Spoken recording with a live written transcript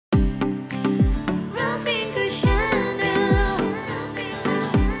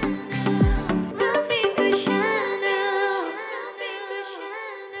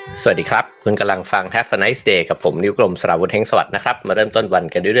สวัสดีครับคุณกำลังฟัง Have a nice day กับผมนิ้วกลมสราวุธเฮงสวัสดิ์นะครับมาเริ่มต้นวัน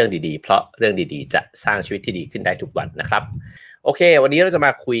กันด้วยเรื่องดีๆเพราะเรื่องดีๆจะสร้างชีวิตที่ดีขึ้นได้ทุกวันนะครับโอเควันนี้เราจะม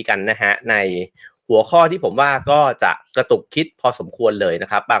าคุยกันนะฮะในหัวข้อที่ผมว่าก็จะกระตุกคิดพอสมควรเลยนะ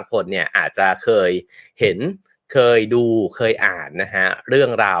ครับบางคนเนี่ยอาจจะเคยเห็นเคยดูเคยอ่านนะฮะเรื่อ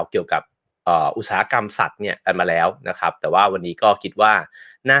งราวเกี่ยวกับอุตสาหกรรมสัตว์เนี่ยกันมาแล้วนะครับแต่ว่าวันนี้ก็คิดว่า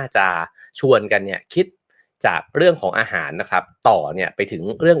น่าจะชวนกันเนี่ยคิดจากเรื่องของอาหารนะครับต่อเนี่ยไปถึง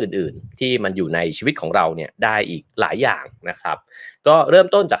เรื่องอื่นๆที่มันอยู่ในชีวิตของเราเนี่ยได้อีกหลายอย่างนะครับก็เริ่ม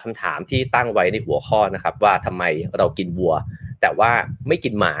ต้นจากคำถามที่ตั้งไว้ในหัวข้อนะครับว่าทำไมเรากินวัวแต่ว่าไม่กิ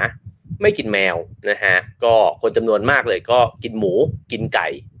นหมาไม่กินแมวนะฮะก็คนจำนวนมากเลยก็กินหมูกินไก่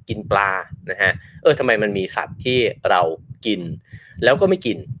กินปลานะฮะทำไมมันมีสัตว์ที่เรากินแล้วก็ไม่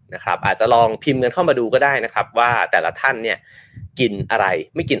กินนะครับอาจจะลองพิมพ์กันเข้ามาดูก็ได้นะครับว่าแต่ละท่านเนี่ยกินอะไร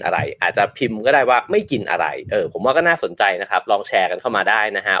ไม่กินอะไรอาจจะพิมพ์ก็ได้ว่าไม่กินอะไรผมว่าก็น่าสนใจนะครับลองแชร์กันเข้ามาได้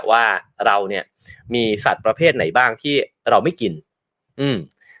นะฮะว่าเราเนี่ยมีสัตว์ประเภทไหนบ้างที่เราไม่กิน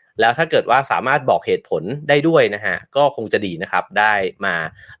แล้วถ้าเกิดว่าสามารถบอกเหตุผลได้ด้วยนะฮะก็คงจะดีนะครับได้มา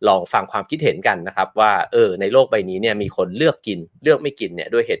ลองฟังความคิดเห็นกันนะครับว่าในโลกใบนี้เนี่ยมีคนเลือกกินเลือกไม่กินเนี่ย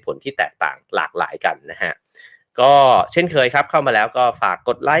ด้วยเหตุผลที่แตกต่างหลากหลายกันนะฮะก็เช่นเคยครับเข้ามาแล้วก็ฝากก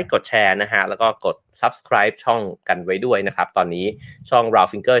ดไลค์กดแชร์นะฮะแล้วก็กด subscribe ช่องกันไว้ด้วยนะครับตอนนี้ช่อง Raw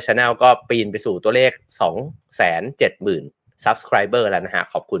Finger Channel ก็ปีนไปสู่ตัวเลข 270,000 subscriber แล้วนะฮะ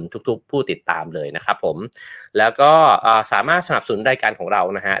ขอบคุณทุกๆผู้ติดตามเลยนะครับผมแล้วก็สามารถสนับสนุนรายการของเรา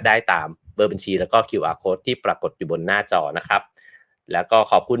นะฮะได้ตามเบอร์บัญชีแล้วก็ QR code ที่ปรากฏอยู่บนหน้าจอนะครับแล้วก็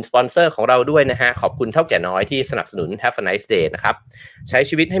ขอบคุณสปอนเซอร์ของเราด้วยนะฮะขอบคุณเท่าแก่น้อยที่สนับสนุน Have a nice day นะครับใช้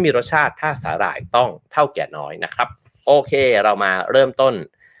ชีวิตให้มีรสชาติถ้าสาหร่ายต้องเท่าแก่น้อยนะครับโอเคเรามาเริ่มต้น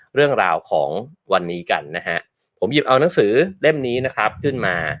เรื่องราวของวันนี้กันนะฮะผมหยิบเอาหนังสือเล่มนี้นะครับขึ้นม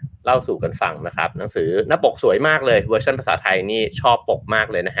าเล่าสู่กันฟังนะครับหนังสือหน้าปกสวยมากเลยเวอร์ชันภาษาไทยนี่ชอบปกมาก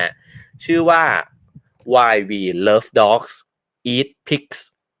เลยนะฮะชื่อว่า Why We Love Dogs Eat Pigs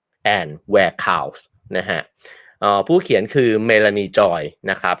and Wear Cows นะฮะผู้เขียนคือเมลานีจอย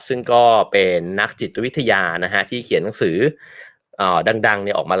นะครับซึ่งก็เป็นนักจิตวิทยานะฮะที่เขียนหนังสือดังๆเ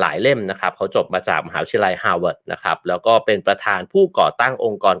นี่ยออกมาหลายเล่มนะครับเขาจบมาจากมหาวิทยาลัยฮาร์วาร์ดนะครับแล้วก็เป็นประธานผู้ก่อตั้งอ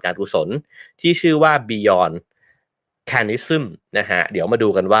งค์กรการกุศลที่ชื่อว่า Beyond Canism นะฮะเดี๋ยวมาดู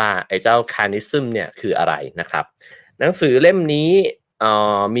กันว่าไอ้เจ้า Canism เนี่ยคืออะไรนะครับหนังสือเล่มนี้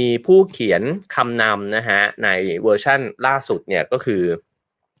มีผู้เขียนคำนำนะฮะในเวอร์ชั่นล่าสุดเนี่ยก็คือ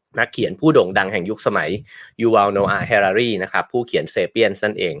นักเขียนผู้โด่งดังแห่งยุคสมัยยูวัล โนอาห์ แฮรารีนะครับผู้เขียนเซเปียนส์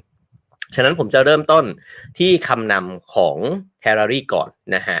นั่นเองฉะนั้นผมจะเริ่มต้นที่คำนำของแฮรารีก่อน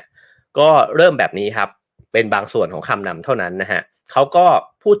นะฮะก็เริ่มแบบนี้ครับเป็นบางส่วนของคำนำเท่านั้นนะฮะเขาก็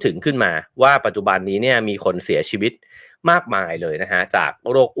พูดถึงขึ้นมาว่าปัจจุบันนี้เนี่ยมีคนเสียชีวิตมากมายเลยนะฮะจาก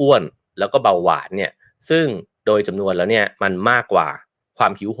โรคอ้วนแล้วก็เบาหวานเนี่ยซึ่งโดยจำนวนแล้วเนี่ยมันมากกว่าควา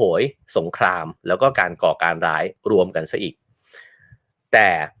มหิวโหยสงครามแล้วก็การก่อการร้ายรวมกันซะอีกแต่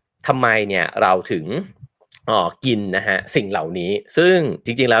ทำไมเนี่ยเราถึงกินนะฮะสิ่งเหล่านี้ซึ่งจ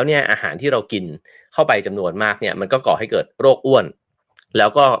ริงๆแล้วเนี่ยอาหารที่เรากินเข้าไปจำนวนมากเนี่ยมันก็ก่อให้เกิดโรคอ้วนแล้ว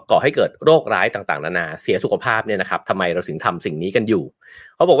ก็ก่อให้เกิดโรคร้ายต่างๆนานาเสียสุขภาพเนี่ยนะครับทำไมเราถึงทำสิ่งนี้กันอยู่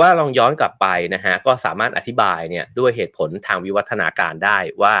เขาบอกว่าลองย้อนกลับไปนะฮะก็สามารถอธิบายเนี่ยด้วยเหตุผลทางวิวัฒนาการได้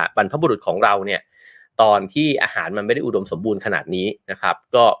ว่าบรรพบุรุษของเราเนี่ยตอนที่อาหารมันไม่ได้อุดมสมบูรณ์ขนาดนี้นะครับ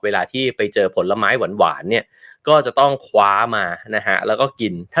ก็เวลาที่ไปเจอผลไม้หวานๆเนี่ยก็จะต้องคว้ามานะฮะแล้วก็กิ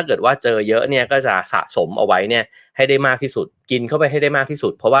นถ้าเกิดว่าเจอเยอะเนี่ยก็จะสะสมเอาไว้เนี่ยให้ได้มากที่สุดกินเข้าไปให้ได้มากที่สุ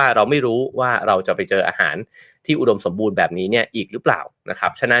ดเพราะว่าเราไม่รู้ว่าเราจะไปเจออาหารที่อุดมสมบูรณ์แบบนี้เนี่ยอีกหรือเปล่านะครั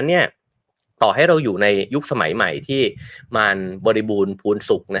บฉะนั้นเนี่ยต่อให้เราอยู่ในยุคสมัยใหม่ที่มันบริบูรณ์พูน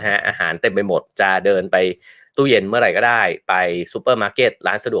สุขนะฮะอาหารเต็มไปหมดจะเดินไปตู้เย็นเมื่อไหร่ก็ได้ไปซูเปอร์มาร์เก็ต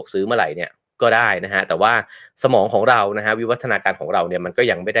ร้านสะดวกซื้อเมื่อไหร่เนี่ยก็ได้นะฮะแต่ว่าสมองของเรานะฮะวิวัฒนาการของเราเนี่ยมันก็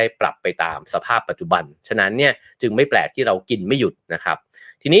ยังไม่ได้ปรับไปตามสภาพปัจจุบันฉะนั้นเนี่ยจึงไม่แปลกที่เรากินไม่หยุดนะครับ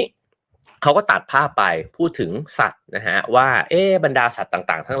ทีนี้เขาก็ตัดภาพไปพูดถึงสัตว์นะฮะว่าบรรดาสัตว์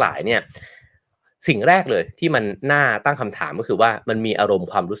ต่างๆทั้งหลายเนี่ยสิ่งแรกเลยที่มันน่าตั้งคำถามก็คือว่ามันมีอารมณ์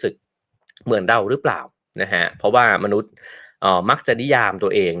ความรู้สึกเหมือนเราหรือเปล่านะฮะเพราะว่ามนุษย์มักจะนิยามตั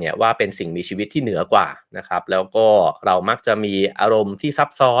วเองเนี่ยว่าเป็นสิ่งมีชีวิตที่เหนือกว่านะครับแล้วก็เรามักจะมีอารมณ์ที่ซับ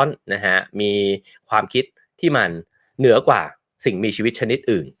ซ้อนนะฮะมีความคิดที่มันเหนือกว่าสิ่งมีชีวิตชนิด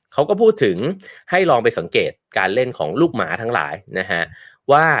อื่นเขาก็พูดถึงให้ลองไปสังเกตการเล่นของลูกหมาทั้งหลายนะฮะ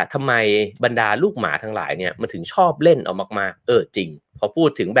ว่าทำไมบรรดาลูกหมาทั้งหลายเนี่ยมันถึงชอบเล่นเอามากๆจริงพอพูด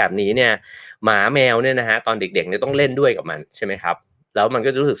ถึงแบบนี้เนี่ยหมาแมวเนี่ยนะฮะตอนเด็กๆเนี่ยต้องเล่นด้วยกับมันใช่ไหมครับแล้วมันก็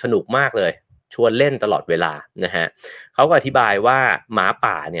จะรู้สึกสนุกมากเลยชวนเล่นตลอดเวลานะฮะเขาก็อธิบายว่าหมา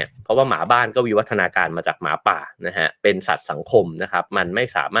ป่าเนี่ยเพราะว่าหมาบ้านก็วิวัฒนาการมาจากหมาป่านะฮะเป็นสัตว์สังคมนะครับมันไม่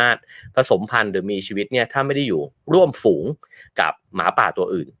สามารถผสมพันธุ์หรือมีชีวิตเนี่ยถ้าไม่ได้อยู่ร่วมฝูงกับหมาป่าตัว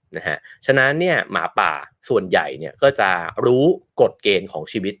อื่น นะฮะฉะนั้นเนี่ยหมาป่าส่วนใหญ่เนี่ยก็จะรู้กฎเกณฑ์ของ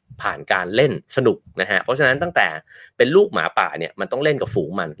ชีวิตผ่านการเล่นสนุกนะฮะเพราะฉะนั้นตั้งแต่เป็นลูกหมาป่าเนี่ยมันต้องเล่นกับฝูง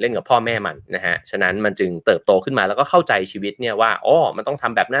มันเล่นกับพ่อแม่มันนะฮะฉะนั้นมันจึงเติบโตขึ้นมาแล้วก็เข้าใจชีวิตเนี่ยว่าอ๋อมันต้องท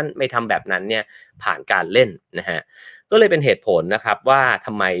ำแบบนั้นไม่ทำแบบนั้นเนี่ยผ่านการเล่นนะฮะก็เลยเป็นเหตุผลนะครับว่าท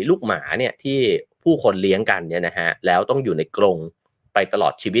ำไมลูกหมาเนี่ยที่ผู้คนเลี้ยงกันเนี่ยนะฮะแล้วต้องอยู่ในกรงไปตลอ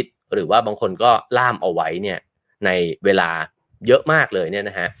ดชีวิตหรือว่าบางคนก็ล่ามเอาไว้เนี่ยในเวลาเยอะมากเลยเนี่ย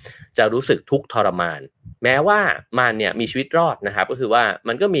นะฮะจะรู้สึกทุกข์ทรมานแม้ว่ามันเนี่ยมีชีวิตรอดนะครับก็คือว่า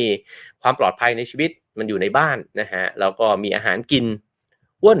มันก็มีความปลอดภัยในชีวิตมันอยู่ในบ้านนะฮะแล้วก็มีอาหารกิน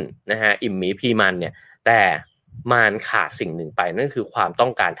อ้วนนะฮะอิ่มหมีพีมันเนี่ยแต่มันขาดสิ่งหนึ่งไปนั่นคือความต้อ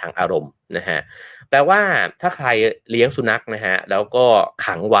งการทางอารมณ์นะฮะแปลว่าถ้าใครเลี้ยงสุนัขนะฮะแล้วก็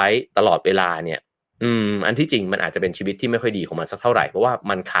ขังไว้ตลอดเวลาเนี่ยอันที่จริงมันอาจจะเป็นชีวิตที่ไม่ค่อยดีของมันสักเท่าไหร่เพราะว่า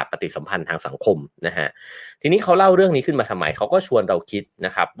มันขาดปฏิสัมพันธ์ทางสังคมนะฮะทีนี้เขาเล่าเรื่องนี้ขึ้นมาทำไมเขาก็ชวนเราคิดน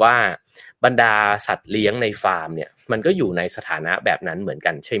ะครับว่าบรรดาสัตว์เลี้ยงในฟาร์มเนี่ยมันก็อยู่ในสถานะแบบนั้นเหมือน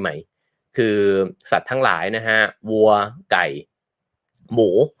กันใช่ไหมคือสัตว์ทั้งหลายนะฮะวัวไก่หมู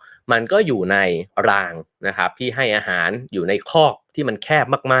มันก็อยู่ในรางนะครับที่ให้อาหารอยู่ในคอกที่มันแคบ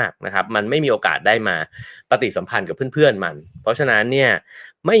มากๆนะครับมันไม่มีโอกาสได้มาปฏิสัมพันธ์กับเพื่อนๆมันเพราะฉะนั้นเนี่ย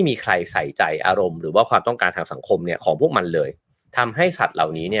ไม่มีใครใส่ใจอารมณ์หรือว่าความต้องการทางสังคมเนี่ยของพวกมันเลยทำให้สัตว์เหล่า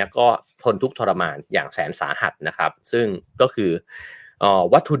นี้เนี่ยก็ทนทุกข์ทรมานอย่างแสนสาหัสนะครับซึ่งก็คือ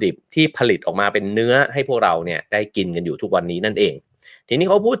วัตถุดิบที่ผลิตออกมาเป็นเนื้อให้พวกเราเนี่ยได้กินกันอยู่ทุกวันนี้นั่นเองทีนี้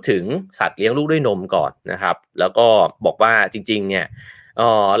เขาพูดถึงสัตว์เลี้ยงลูกด้วยนมก่อนนะครับแล้วก็บอกว่าจริงๆเนี่ย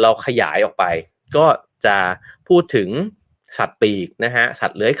เราขยายออกไปก็จะพูดถึงสัตว์ปีกนะฮะสั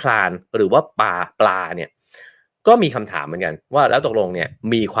ตว์เลื้อยคลานหรือว่าปลาเนี่ยก็มีคำถามเหมือนกันว่าแล้วตกลงเนี่ย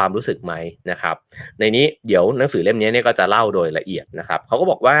มีความรู้สึกไหมนะครับในนี้เดี๋ยวหนังสือเล่มนี้เนี่ยก็จะเล่าโดยละเอียดนะครับเขาก็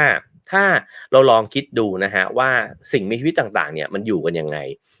บอกว่าถ้าเราลองคิดดูนะฮะว่าสิ่งมีชีวิตต่างๆเนี่ยมันอยู่กันยังไง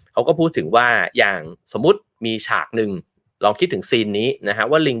เขาก็พูดถึงว่าอย่างสมมุติมีฉากหนึ่งลองคิดถึงซีนนี้นะฮะ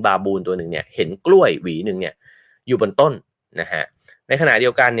ว่าลิงบาบูนตัวหนึ่งเนี่ยเห็นกล้วยหวีหนึ่งเนี่ยอยู่บนต้นนะฮะในขณะเดี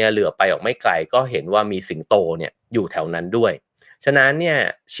ยวกันเนี่ยเหลือไปออกไม่ไกลก็เห็นว่ามีสิงโตเนี่ยอยู่แถวนั้นด้วยฉะนั้นเนี่ย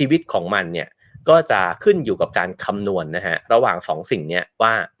ชีวิตของมันเนี่ยก็จะขึ้นอยู่กับการคำนวณนะฮะระหว่าง2 สิ่งเนี้ยว่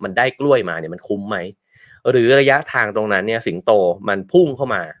ามันได้กล้วยมาเนี่ยมันคุ้มไหมหรือระยะทางตรงนั้นเนี่ยสิงโตมันพุ่งเข้า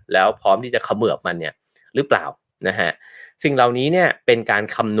มาแล้วพร้อมที่จะเขมือบมันเนี่ยหรือเปล่านะฮะสิ่งเหล่านี้เนี่ยเป็นการ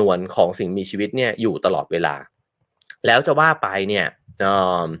คำนวณของสิ่งมีชีวิตเนี่ยอยู่ตลอดเวลาแล้วจะว่าไปเนี่ย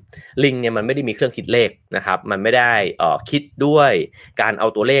ลิงเนี่ยมันไม่ได้มีเครื่องคิดเลขนะครับมันไม่ได้คิดด้วยการเอา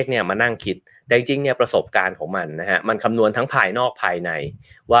ตัวเลขเนี่ยมานั่งคิดแต่จริงๆเนี่ยประสบการณ์ของมันนะฮะมันคำนวณทั้งภายนอกภายใน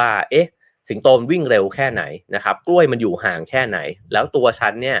ว่าเอ๊ะสิงโตมันวิ่งเร็วแค่ไหนนะครับกล้วยมันอยู่ห่างแค่ไหนแล้วตัวฉั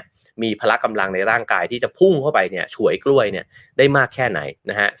นเนี่ยมีพละกำลังในร่างกายที่จะพุ่งเข้าไปเนี่ยฉวยกล้วยเนี่ยได้มากแค่ไหน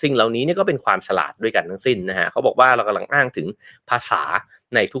นะฮะสิ่งเหล่านี้เนี่ยก็เป็นความฉลาดด้วยกันทั้งสิ้นนะฮะเขาบอกว่าเรากำลังอ้างถึงภาษา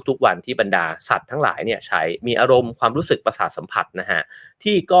ในทุกๆวันที่บรรดาสัตว์ทั้งหลายเนี่ยใช้มีอารมณ์ความรู้สึกประสาทสัมผัสนะฮะ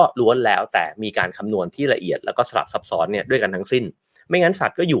ที่ก็ล้วนแล้วแต่มีการคำนวณที่ละเอียดแล้วก็สลับซับซ้อนเนี่ยด้วยกันทั้งสิ้นไม่งั้นสั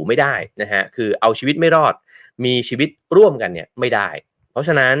ตว์ก็อยู่ไม่ได้นะฮะคือเอาชีวิตไม่รอดมีชีวิตร่วมกันเนี่ยไม่ได้เพราะฉ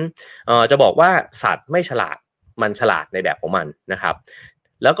ะนั้นจะบอกว่าสัตว์ไม่ฉลาดมันฉลาดในแบบของมันนะครับ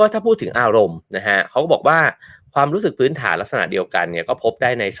แล้วก็ถ้าพูดถึงอารมณ์นะฮะเขาก็บอกว่าความรู้สึกพื้นฐานลักษณะเดียวกันเนี่ยก็พบได้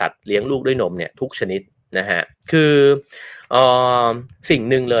ในสัตว์เลี้ยงลูกด้วยนมเนี่ยทุกชนิดนะฮะคือสิ่ง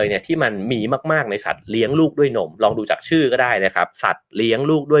หนึ่งเลยเนี่ยที่มันมีมากๆในสัตว์เลี้ยงลูกด้วยนมลองดูจากชื่อก็ได้นะครับสัตว์เลี้ยง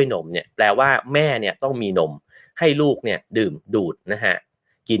ลูกด้วยนมเนี่ยแปลว่าแม่เนี่ยต้องมีนมให้ลูกเนี่ยดื่มดูดนะฮะ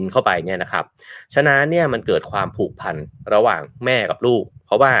กินเข้าไปเนี่ยนะครับฉะนั้นเนี่ยมันเกิดความผูกพันระหว่างแม่กับลูกเพ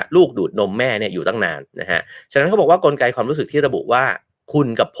ราะว่าลูกดูดนมแม่เนี่ยอยู่ตั้งนานนะฮะฉะนั้นเขาบอกว่ากลไกความรู้สึกที่ระบุว่าคุณ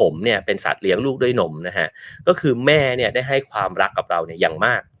กับผมเนี่ยเป็นสัตว์เลี้ยงลูกด้วยนมนะฮะก็คือแม่เนี่ยได้ให้ความรักกับเราเนี่ยอย่างม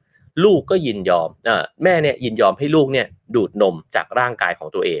ากลูกก็ยินยอมแม่เนี่ยยินยอมให้ลูกเนี่ยดูดนมจากร่างกายของ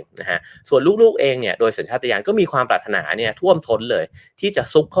ตัวเองนะฮะส่วนลูกๆเองเนี่ยโดยสัญชาตญาณก็มีความปรารถนาเนี่ยท่วมท้นเลยที่จะ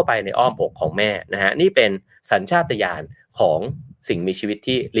ซุกเข้าไปในอ้อมอกของแม่นะฮะนี่เป็นสัญชาตญาณของสิ่งมีชีวิต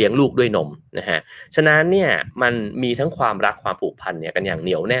ที่เลี้ยงลูกด้วยนมนะฮะฉะนั้นเนี่ยมันมีทั้งความรักความผูกพันเนี่ยกันอย่างเห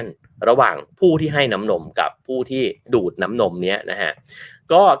นียวแน่นระหว่างผู้ที่ให้น้ำนมกับผู้ที่ดูดน้ำนมเนี้ยนะฮะ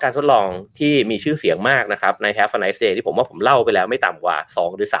ก็การทดลองที่มีชื่อเสียงมากนะครับใน Have a Nice Day ที่ผมว่าผมเล่าไปแล้วไม่ต่ำกว่า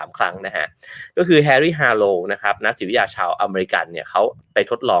2 หรือ 3 ครั้งนะฮะก็คือแฮร์รี่ฮาร์โลว์นะครับนักจิตวิทยาชาวอเมริกันเนี่ยเขาไป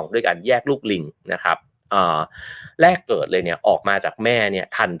ทดลองด้วยการแยกลูกลิงนะครับแรกเกิดเลยเนี่ยออกมาจากแม่เนี่ย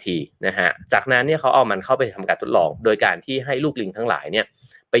ทันทีนะฮะจากนั้นเนี่ยเขาเอามันเข้าไปทำการทดลองโดยการที่ให้ลูกลิงทั้งหลายเนี่ย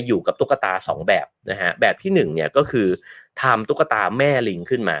ไปอยู่กับตุ๊กตา2 แบบนะฮะแบบที่1เนี่ยก็คือทำตุ๊กตาแม่ลิง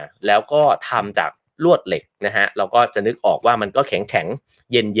ขึ้นมาแล้วก็ทำจากลวดเหล็กนะฮะเราก็จะนึกออกว่ามันก็แข็ง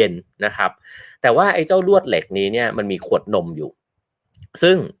เย็นๆนะครับแต่ว่าไอ้เจ้าลวดเหล็กนี้เนี่ยมันมีขวดนมอยู่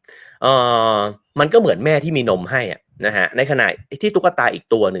ซึ่งมันก็เหมือนแม่ที่มีนมให้ นะฮะในขณะที่ตุ๊กตาอีก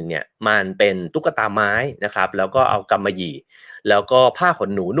ตัวหนึ่งเนี่ยมันเป็นตุ๊กตาไม้นะครับแล้วก็เอากำมะหยี่แล้วก็ผ้าขน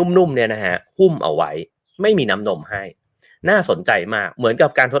หนูนุ่มๆเนี่ยนะฮะหุ้มเอาไว้ไม่มีน้ำนมให้น่าสนใจมากเหมือนกับ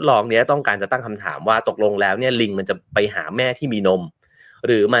การทดลองเนี้ยต้องการจะตั้งคำถามว่าตกลงแล้วเนี่ยลิงมันจะไปหาแม่ที่มีนมห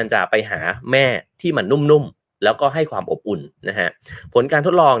รือมันจะไปหาแม่ที่มันนุ่มๆแล้วก็ให้ความอบอุ่นนะฮะผลการท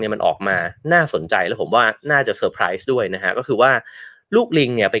ดลองเนี่ยมันออกมาน่าสนใจแล้วผมว่าน่าจะเซอร์ไพรส์ด้วยนะฮะก็คือว่าลูกลิง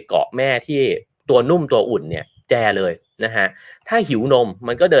เนี่ยไปเกาะแม่ที่ตัวนุ่มตัวอุ่นเนี่ยแจเลยนะฮะถ้าหิวนม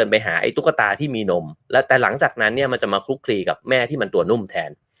มันก็เดินไปหาไอ้ตุ๊กตาที่มีนมและแต่หลังจากนั้นเนี่ยมันจะมาคลุกคลีกับแม่ที่มันตัวนุ่มแท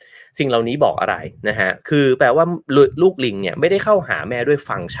นสิ่งเหล่านี้บอกอะไรนะฮะคือแปลว่าลูกลิงเนี่ยไม่ได้เข้าหาแม่ด้วย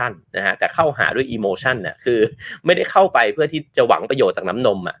ฟังก์ชันนะฮะแต่เข้าหาด้วยอิโมชันน่ะคือไม่ได้เข้าไปเพื่อที่จะหวังประโยชน์จากน้ำน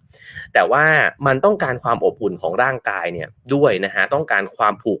มอ่ะแต่ว่ามันต้องการความอบอุ่นของร่างกายเนี่ยด้วยนะฮะต้องการควา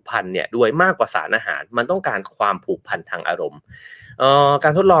มผูกพันเนี่ยด้วยมากกว่าสารอาหารมันต้องการความผูกพันทางอารมณ์กา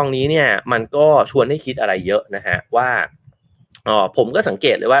รทดลองนี้เนี่ยมันก็ชวนให้คิดอะไรเยอะนะฮะว่าผมก็สังเก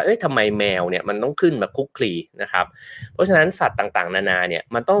ตเลยว่าทำไมแมวเนี่ยมันต้องขึ้นมาคุกคลีนะครับเพราะฉะนั้นสัตว์ต่างๆนานาเนี่ย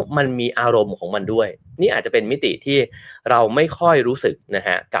มันมีอารมณ์ของมันด้วยนี่อาจจะเป็นมิติที่เราไม่ค่อยรู้สึกนะฮ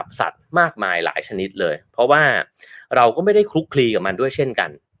ะกับสัตว์มากมายหลายชนิดเลยเพราะว่าเราก็ไม่ได้คลุกคลีกับมันด้วยเช่นกัน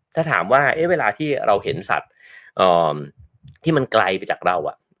ถ้าถามว่าเวลาที่เราเห็นสัตว์ที่มันไกลไปจากเรา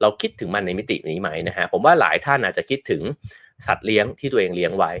อะเราคิดถึงมันในมิตินี้ไหมนะฮะผมว่าหลายท่านอาจจะคิดถึงสัตว์เลี้ยงที่ตัวเองเลี้ย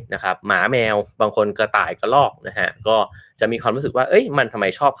งไว้นะครับหมาแมวบางคนกระต่ายกระรอกนะฮะก็จะมีความรู้สึกว่ามันทำไม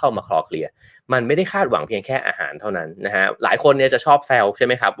ชอบเข้ามาคลอเคลียมันไม่ได้คาดหวังเพียงแค่อาหารเท่านั้นนะฮะหลายคนเนี่ยจะชอบแซวใช่ไ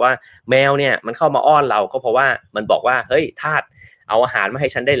หมครับว่าแมวเนี่ยมันเข้ามาอ้อนเราก็เพราะว่ามันบอกว่าเฮ้ยทาสเอาอาหารมาให้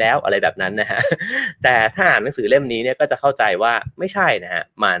ฉันได้แล้วอะไรแบบนั้นนะฮะแต่ถ้าอ่านหนังสือเล่มนี้เนี่ยก็จะเข้าใจว่าไม่ใช่นะฮะ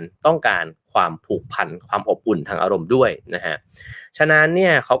มันต้องการความผูกพันความอบอุ่นทางอารมณ์ด้วยนะฮะฉะนั้นเนี่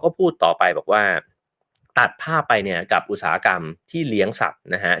ยเขาก็พูดต่อไปบอกว่าตัดภาพไปเนี่ยกับอุตสาหกรรมที่เลี้ยงสัตว์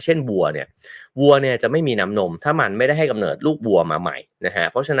นะฮะเช่นวัวเนี่ยจะไม่มีน้ำนมถ้ามันไม่ได้ให้กำเนิดลูกวัวมาใหม่นะฮะ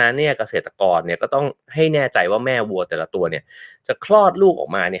เพราะฉะนั้นเนี่ยเกษตรกรเนี่ยก็ต้องให้แน่ใจว่าแม่วัวแต่ละตัวเนี่ยจะคลอดลูกออก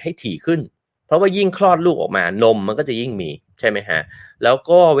มาเนี่ยให้ถี่ขึ้นเพราะว่ายิ่งคลอดลูกออกมานมมันก็จะยิ่งมีใช่ไหมฮะแล้ว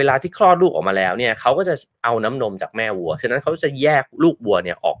ก็เวลาที่คลอดลูกออกมาแล้วเนี่ยเขาก็จะเอาน้ำนมจากแม่วัวฉะนั้นเขาจะแยกลูกวัวเ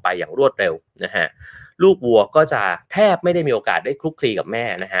นี่ยออกไปอย่างรวดเร็วนะฮะลูกวัวก็จะแทบไม่ได้มีโอกาสได้คลุกคลีกับแม่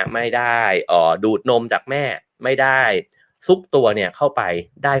นะฮะไม่ได้ดูดนมจากแม่ไม่ได้ซุกตัวเนี่ยเข้าไป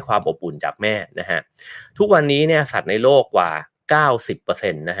ได้ความอบอุ่นจากแม่นะฮะทุกวันนี้เนี่ยสัตว์ในโลกกว่า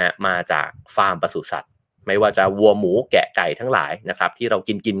 90% นะฮะมาจากฟาร์มปศุสัตว์ไม่ว่าจะวัวหมูแกะไก่ทั้งหลายนะครับที่เรา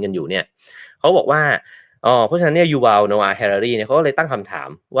กินกันอยู่เนี่ยเขาบอกว่าเพราะฉะนั้นเนี่ยยูวัล โนอาห์ แฮรารีเนี่ยเขาก็เลยตั้งคำถาม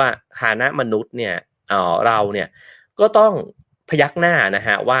ว่าฐานะมนุษย์เนี่ยเราเนี่ยก็ต้องพยักหน้านะฮ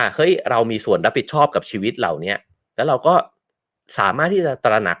ะว่าเฮ้ยเรามีส่วนรับผิดชอบกับชีวิตเหล่านี้แล้วเราก็สามารถที่จะต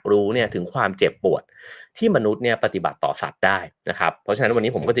ระหนักรู้เนี่ยถึงความเจ็บปวดที่มนุษย์เนี่ยปฏิบัติต่อสัตว์ได้นะครับเพราะฉะนั้นวัน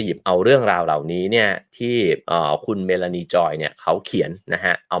นี้ผมก็จะหยิบเอาเรื่องราวเหล่านี้เนี่ยที่คุณเมลานีจอยเนี่ยเขาเขียนนะฮ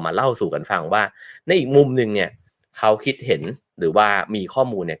ะเอามาเล่าสู่กันฟังว่าในอีกมุมนึงเนี่ยเขาคิดเห็นหรือว่ามีข้อ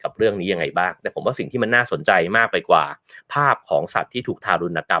มูลเนี่ยกับเรื่องนี้ยังไงบ้างแต่ผมว่าสิ่งที่มันน่าสนใจมากไปกว่าภาพของสัตว์ที่ถูกทารุ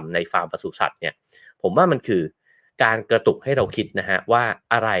ณกรรมในฟาร์มปศุสัตว์เนี่ยผมว่ามันคือการกระตุกให้เราคิดนะฮะว่า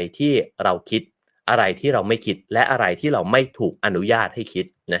อะไรที่เราคิดอะไรที่เราไม่คิดและอะไรที่เราไม่ถูกอนุญาตให้คิด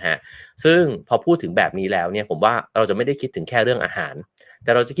นะฮะซึ่งพอพูดถึงแบบนี้แล้วเนี่ยผมว่าเราจะไม่ได้คิดถึงแค่เรื่องอาหารแ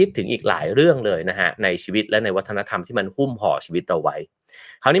ต่เราจะคิดถึงอีกหลายเรื่องเลยนะฮะในชีวิตและในวัฒนธรรมที่มันหุ้มห่อชีวิตเราไว้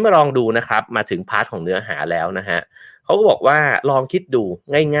คราวนี้มาลองดูนะครับมาถึงพาร์ทของเนื้อหาแล้วนะฮะเขาก็บอกว่าลองคิดดู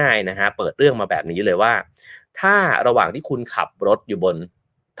ง่ายๆนะฮะเปิดเรื่องมาแบบนี้เลยว่าถ้าระหว่างที่คุณขับรถอยู่บน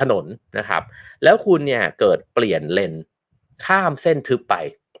ถนนนะครับแล้วคุณเนี่ยเกิดเปลี่ยนเลนข้ามเส้นทึบไป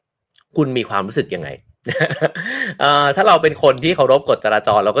คุณมีความรู้สึกยังไง ถ้าเราเป็นคนที่เคารพกฎจราจ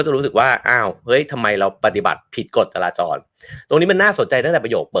รเราก็จะรู้สึกว่าอ้าวเฮ้ยทำไมเราปฏิบัติผิดกฎจราจรตรงนี้มันน่าสนใจตั้งแต่ปร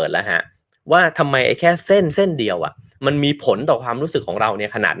ะโยคเปิดแล้วฮะว่าทำไมไอ้แค่เส้นเดียวอ่ะมันมีผลต่อความรู้สึกของเราเนี่ย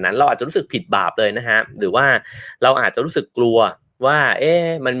ขนาดนั้นเราอาจจะรู้สึกผิดบาปเลยนะฮะหรือว่าเราอาจจะรู้สึกกลัวว่า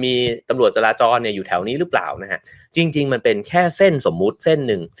มันมีตำรวจจราจรเนี่ยอยู่แถวนี้หรือเปล่านะฮะจริงๆมันเป็นแค่เส้นสมมุติเส้น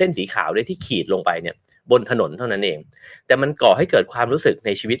หนึ่งเส้นสีขาวด้วยที่ขีดลงไปเนี่ยบนถนนเท่านั้นเองแต่มันก่อให้เกิดความรู้สึกใน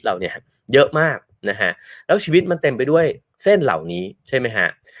ชีวิตเราเนี่ยเยอะมากนะฮะแล้วชีวิตมันเต็มไปด้วยเส้นเหล่านี้ใช่ไหมฮะ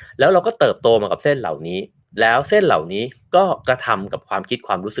แล้วเราก็เติบโตมากับเส้นเหล่านี้แล้วเส้นเหล่านี้ก็กระทำกับความคิดค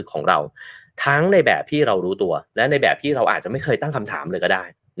วามรู้สึกของเราทั้งในแบบที่เรารู้ตัวและในแบบที่เราอาจจะไม่เคยตั้งคำถามเลยก็ได้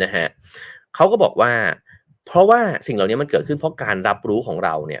นะฮะเขาก็บอกว่าเพราะว่าสิ่งเหล่านี้มันเกิดขึ้นเพราะการรับรู้ของเร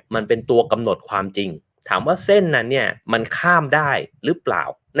าเนี่ยมันเป็นตัวกำหนดความจริงถามว่าเส้นนั้นเนี่ยมันข้ามได้หรือเปล่า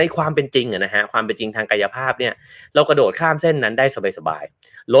ในความเป็นจริงนะฮะความเป็นจริงทางกายภาพเนี่ยเรากระโดดข้ามเส้นนั้นได้สบาย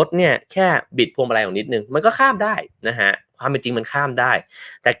ๆรถเนี่ยแค่บิดพวงมาลัยของนิดนึงมันก็ข้ามได้นะฮะความเป็นจริงมันข้ามได้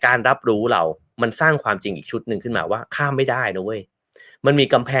แต่การรับรู้เรามันสร้างความจริงอีกชุดหนึ่งขึ้นมาว่าข้ามไม่ได้นะเว้ย มันมี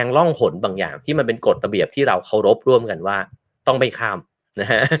กำแพงล่องหนบางอย่างที่มันเป็นกฎระเบียบที่เราเคารพร่วมกันว่าต้องไม่ข้ามนะ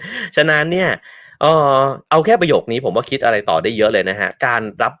ฮะฉะนั้นเนี่ยเอาแค่ประโยคนี้ผมว่าคิดอะไรต่อได้เยอะเลยนะฮะการ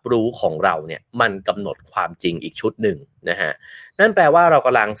รับรู้ของเราเนี่ยมันกำหนดความจริงอีกชุดหนึ่งนะฮะนั่นแปลว่าเราก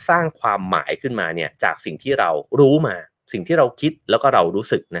ำลังสร้างความหมายขึ้นมาเนี่ยจากสิ่งที่เรารู้มาสิ่งที่เราคิดแล้วก็เรารู้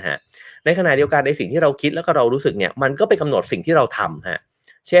สึกนะฮะในขณะเดียวกันในสิ่งที่เราคิดแล้วก็เรารู้สึกเนี่ยมันก็ไปกำหนดสิ่งที่เราทำฮะ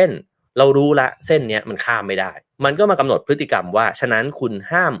เช่นเรารู้ละเส้นเนี้ยมันข้ามไม่ได้มันก็มากำหนดพฤติกรรมว่าฉะนั้นคุณ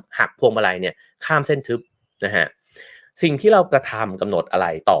ห้ามหักพวงมาลัยเนี่ยข้ามเส้นทึบนะฮะสิ่งที่เรากระทำกำหนดอะไร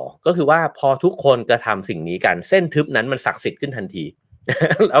ต่อก็คือว่าพอทุกคนกระทำสิ่งนี้กันเส้นทึบนั้นมันศักดิ์สิทธิ์ขึ้นทันที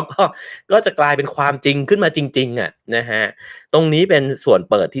แล้วก็จะกลายเป็นความจริงขึ้นมาจริงๆอ่ะนะฮะตรงนี้เป็นส่วน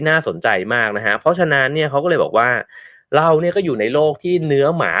เปิดที่น่าสนใจมากนะฮะเพราะฉะนั้นเนี่ยเขาก็เลยบอกว่าเราเนี่ยก็อยู่ในโลกที่เนื้อ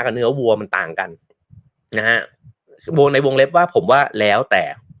หมากับเนื้อวัวมันต่างกันนะฮะในวงเล็บว่าผมว่าแล้วแ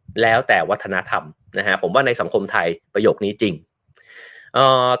ต่วัฒนธรรมนะฮะผมว่าในสังคมไทยประโยคนี้จริง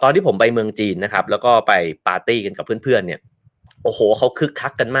ตอนที่ผมไปเมืองจีนนะครับแล้วก็ไปปาร์ตี้กันกับเพื่อนๆเนี่ยโอ้โหเขาคึกคั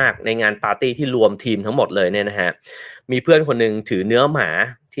กกันมากในงานปาร์ตี้ที่รวมทีมทั้งหมดเลยเนี่ยนะฮะมีเพื่อนคนนึงถือเนื้อหมา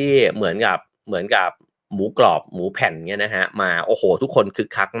ที่เหมือนกับหมูกรอบหมูแผ่นเงี้ยนะฮะมาโอ้โหทุกคนคึก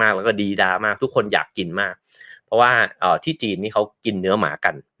คักมากแล้วก็ดีดามากทุกคนอยากกินมากเพราะว่าที่จีนนี่เขากินเนื้อหมา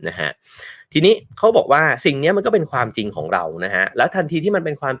กันนะฮะทีนี้เขาบอกว่าสิ่งนี้มันก็เป็นความจริงของเรานะฮะแล้วทันทีที่มันเ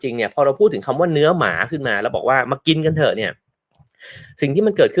ป็นความจริงเนี่ยพอเราพูดถึงคำว่าเนื้อหมาขึ้นมาแล้วบอกว่ามากินกันเถอะเนี่ยสิ่งที่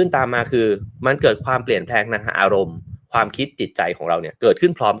มันเกิดขึ้นตามมาคือมันเกิดความเปลี่ยนแปลงทางอารมณ์ความคิดจิตใจของเราเนี่ยเกิดขึ้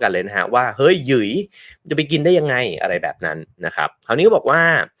นพร้อมกันเลยนะฮะว่าเฮ้ยหยุยจะไปกินได้ยังไงอะไรแบบนั้นนะครับคราวนี้ก็บอกว่า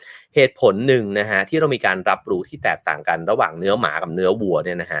เหตุผลหนึ่งนะฮะที่เรามีการรับรู้ที่แตกต่างกันระหว่างเนื้อหมากับเนื้อวัวเ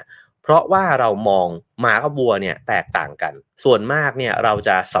นี่ยนะฮะเพราะว่าเรามองหมากับวัวเนี่ยแตกต่างกันส่วนมากเนี่ยเราจ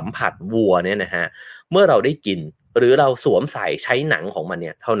ะสัมผัสวัวเนี่ยนะฮะเมื่อเราได้กินหรือเราสวมใส่ใช้หนังของมันเ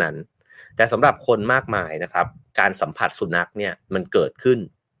นี่ยเท่านั้นแต่สำหรับคนมากมายนะครับการสัมผัสสุนัขเนี่ยมันเกิดขึ้น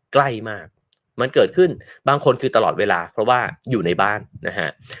ใกล้มากมันเกิดขึ้นบางคนคือตลอดเวลาเพราะว่าอยู่ในบ้านนะฮะ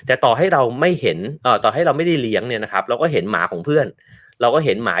แต่ต่อให้เราไม่เห็นต่อให้เราไม่ได้เลี้ยงเนี่ยนะครับเราก็เห็นหมาของเพื่อนเราก็เ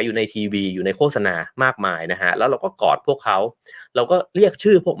ห็นหมาอยู่ในทีวีอยู่ในโฆษณามากมายนะฮะแล้วเราก็กอดพวกเขาเราก็เรียก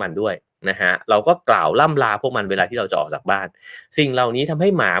ชื่อพวกมันด้วยนะฮะเราก็กล่าวล่ำลาพวกมันเวลาที่เราจะออกจากบ้านสิ่งเหล่านี้ทำให้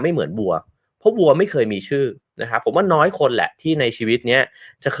หมาไม่เหมือนวัวเพราะวัวไม่เคยมีชื่อนะครับผมว่าน้อยคนแหละที่ในชีวิตเนี้ย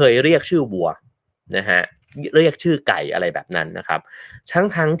จะเคยเรียกชื่อวัวนะฮะเรียกชื่อไก่อะไรแบบนั้นนะครับ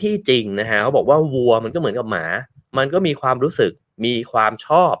ทั้งที่จริงนะฮะเขาบอกว่าวัวมันก็เหมือนกับหมามันก็มีความรู้สึกมีความช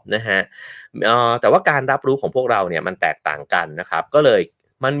อบนะฮะแต่ว่าการรับรู้ของพวกเราเนี่ยมันแตกต่างกันนะครับก็เลย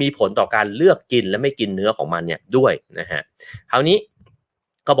มันมีผลต่อการเลือกกินและไม่กินเนื้อของมันเนี่ยด้วยนะฮะคราวนี้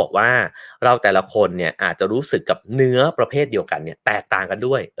ก็บอกว่าเราแต่ละคนเนี่ยอาจจะรู้สึกกับเนื้อประเภทเดียวกันเนี่ยแตกต่างกัน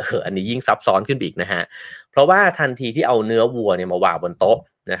ด้วยอันนี้ยิ่งซับซ้อนขึ้นอีกนะฮะเพราะว่าทันทีที่เอาเนื้อวัวเนี่ยมาวางบนโต๊ะ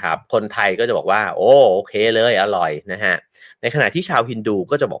นะครับคนไทยก็จะบอกว่าโอเคเลยอร่อยนะฮะในขณะที่ชาวฮินดู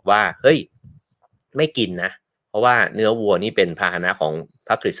ก็จะบอกว่าเฮ้ยไม่กินนะเพราะว่าเนื้อวัวนี่เป็นพาหนะของพ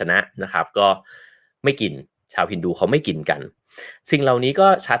ระกฤษณะนะครับก็ไม่กินชาวฮินดูเขาไม่กินกันสิ่งเหล่านี้ก็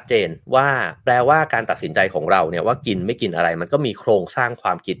ชัดเจนว่าแปลว่าการตัดสินใจของเราเนี่ยว่ากินไม่กินอะไรมันก็มีโครงสร้างคว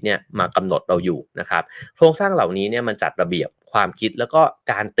ามคิดเนี่ยมากำหนดเราอยู่นะครับโครงสร้างเหล่านี้เนี่ยมันจัดระเบียบความคิดแล้วก็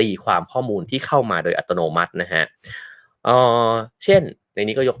การตีความข้อมูลที่เข้ามาโดยอัตโนมัตินะฮะเช่นใน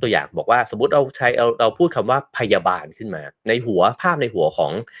นี้ก็ยกตัวอย่างบอกว่าสมมติเราพูดคำว่าพยาบาลขึ้นมาในภาพในหัวขอ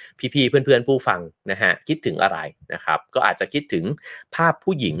งพี่ๆเพื่อนๆผู้ฟังนะฮะคิดถึงอะไรนะครับก็อาจจะคิดถึงภาพ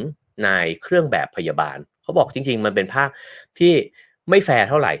ผู้หญิงในเครื่องแบบพยาบาลเขาบอกจริงๆมันเป็นภาพที่ไม่แฟร์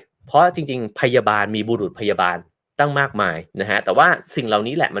เท่าไหร่เพราะจริงๆพยาบาลมีบุรุษพยาบาลตั้งมากมายนะฮะแต่ว่าสิ่งเหล่า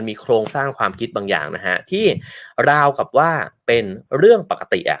นี้แหละมันมีโครงสร้างความคิดบางอย่างนะฮะที่ราวกับว่าเป็นเรื่องปก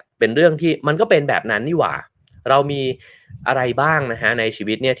ติอ่ะเป็นเรื่องที่มันก็เป็นแบบนั้นนี่หว่าเรามีอะไรบ้างนะฮะในชี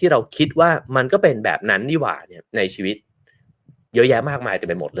วิตเนี่ยที่เราคิดว่ามันก็เป็นแบบนั้นนี่หว่าเนี่ยในชีวิตเยอะแยะมากมายเต็ม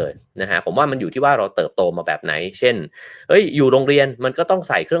ไปหมดเลยนะฮะผมว่ามันอยู่ที่ว่าเราเติบโตมาแบบไหนเช่นอยู่โรงเรียนมันก็ต้อง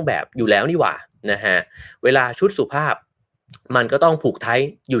ใส่เครื่องแบบอยู่แล้วนี่หว่านะฮะเวลาชุดสุภาพมันก็ต้องผูกไท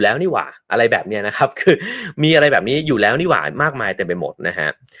อยู่แล้วนี่หว่าอะไรแบบเนี้ยนะครับคือมีอะไรแบบนี้อยู่แล้วนี่หว่ามากมายเต็มไปหมดนะฮะ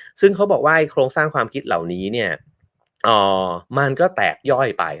ซึ่งเขาบอกว่าโครงสร้างความคิดเหล่านี้เนี่ยมันก็แตกย่อย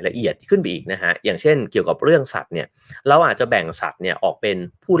ไปละเอียดขึ้นไปอีกนะฮะอย่างเช่นเกี่ยวกับเรื่องสัตว์เนี่ยเราอาจจะแบ่งสัตว์เนี่ยออกเป็น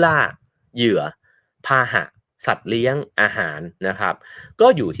ผู้ล่าเหยื่อพาหะสัตว์เลี้ยงอาหารนะครับก็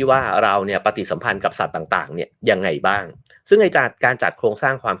อยู่ที่ว่าเราเนี่ยปฏิสัมพันธ์กับสัตว์ต่างๆเนี่ยยังไงบ้างซึ่งในการจัดโครงสร้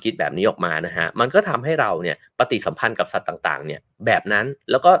างความคิดแบบนี้ออกมานะฮะมันก็ทำให้เราเนี่ยปฏิสัมพันธ์กับสัตว์ต่างๆเนี่ยแบบนั้น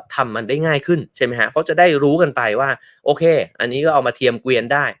แล้วก็ทำมันได้ง่ายขึ้นใช่ไหมฮะเพราะจะได้รู้กันไปว่าโอเคอันนี้ก็เอามาเทียมเกวียน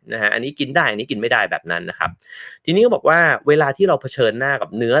ได้นะฮะอันนี้กินได้อันนี้กินไม่ได้แบบนั้นนะครับทีนี้ก็บอกว่าเวลาที่เราเผชิญหน้ากับ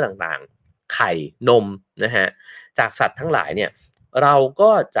เนื้อต่างๆไข่นมนะฮะจากสัตว์ทั้งหลายเนี่ยเรา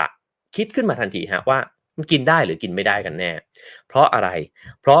ก็จะคิดขึ้นมาทันทีฮะว่า มันกินได้หรือกินไม่ได้กันแน่เพราะอะไร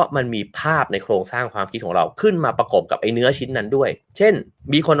เพราะมันมีภาพในโครงสร้างความคิดของเราขึ้นมาประกบกับไอ้เนื้อชิ้นนั้นด้วยเช่น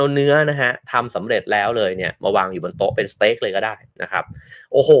มีคนเอาเนื้อนะฮะทำสำเร็จแล้วเลยเนี่ยมาวางอยู่บนโต๊ะเป็นสเต็กเลยก็ได้นะครับ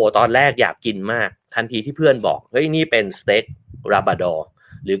โอ้โหตอนแรกอยากกินมากทันทีที่เพื่อนบอกเฮ้ยนี่เป็นสเต็กลาบราดอร์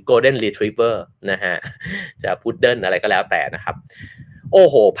หรือ Golden Retriever นะฮะจะพุดเดิ้ลอะไรก็แล้วแต่นะครับโอ้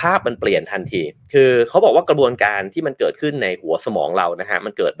โหภาพมันเปลี่ยนทันทีคือเขาบอกว่ากระบวนการที่มันเกิดขึ้นในหัวสมองเรานะฮะมั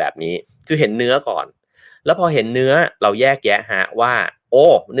นเกิดแบบนี้คือเห็นเนื้อก่อนแล้วพอเห็นเนื้อเราแยกแยะฮะว่าโอ้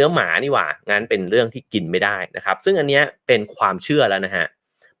เนื้อหมานี่หว่างั้นเป็นเรื่องที่กินไม่ได้นะครับซึ่งอันเนี้ยเป็นความเชื่อแล้วนะฮะ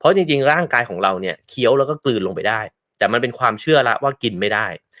เพราะจริงๆร่างกายของเราเนี่ยเคี้ยวแล้วก็กลืนลงไปได้แต่มันเป็นความเชื่อละว่ากินไม่ได้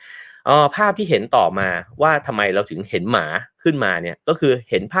ภาพที่เห็นต่อมาว่าทำไมเราถึงเห็นหมาขึ้นมาเนี่ยก็คือ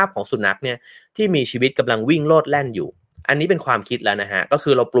เห็นภาพของสุนัขเนี่ยที่มีชีวิตกำลังวิ่งโลดแล่นอยู่อันนี้เป็นความคิดแล้วนะฮะก็คื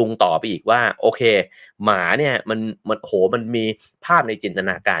อเราปรุงต่อไปอีกว่าโอเคหมาเนี่ยมันมีภาพในจินตน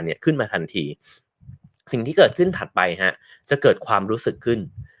าการเนี่ยขึ้นมาทันทีสิ่งที่เกิดขึ้นถัดไปฮะจะเกิดความรู้สึกขึ้น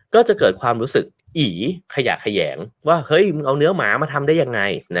ก็จะเกิดความรู้สึกขยะแขยงว่าเฮ้ยมึงเอาเนื้อหมามาทำได้ยังไง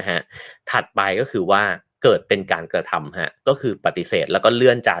นะฮะถัดไปก็คือว่าเกิดเป็นการกระทำฮะก็คือปฏิเสธแล้วก็เลื่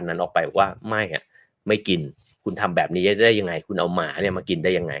อนจานนั้นออกไปว่าไม่กินคุณทำแบบนี้ได้ยังไงคุณเอาหมาเนี่ยมากินไ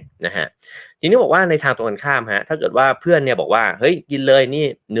ด้ยังไงนะฮะทีนี้บอกว่าในทางตรงกันข้ามฮะถ้าเกิดว่าเพื่อนเนี่ยบอกว่าเฮ้ยกินเลยนี่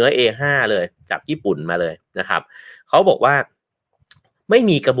เนื้อ A5 เลยจากญี่ปุ่นมาเลยนะครับเขาบอกว่าไม่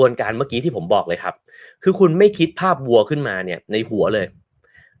มีกระบวนการเมื่อกี้ที่ผมบอกเลยครับคือคุณไม่คิดภาพวัวขึ้นมาเนี่ยในหัวเลย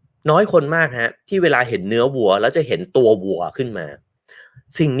น้อยคนมากฮะที่เวลาเห็นเนื้อวัวแล้วจะเห็นตัววัวขึ้นมา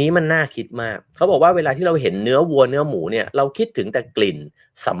สิ่งนี้มันน่าคิดมากเขาบอกว่าเวลาที่เราเห็นเนื้อวัวเนื้อหมูเนี่ยเราคิดถึงแต่กลิ่น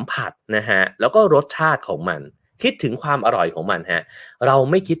สัมผัสนะฮะแล้วก็รสชาติของมันคิดถึงความอร่อยของมันฮะเรา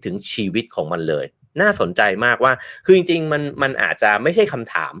ไม่คิดถึงชีวิตของมันเลยน่าสนใจมากว่าคือจริงๆมันอาจจะไม่ใช่ค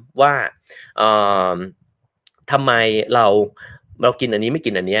ำถามว่าทำไมเรากินอันนี้ไม่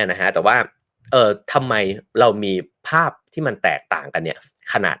กินอันนี้นะฮะแต่ว่าทำไมเรามีภาพที่มันแตกต่างกันเนี่ย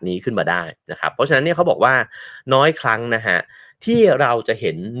ขนาดนี้ขึ้นมาได้นะครับเพราะฉะนั้นเนี่ยเขาบอกว่าน้อยครั้งนะฮะที่เราจะเ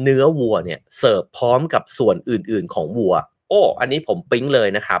ห็นเนื้อวัวเนี่ยเสิร์ฟพร้อมกับส่วนอื่นๆของวัวอันนี้ผมปิ๊งเลย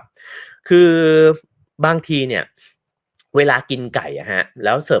นะครับคือบางทีเนี่ยเวลากินไก่อะฮะแ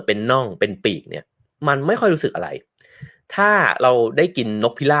ล้วเสิร์ฟเป็นน่องเป็นปีกเนี่ยมันไม่ค่อยรู้สึกอะไรถ้าเราได้กินน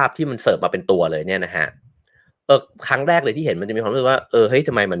กพิราบที่มันเสิร์ฟมาเป็นตัวเลยเนี่ยนะฮะครั้งแรกเลยที่เห็นมันจะมีความรู้สึกว่าเฮ้ยท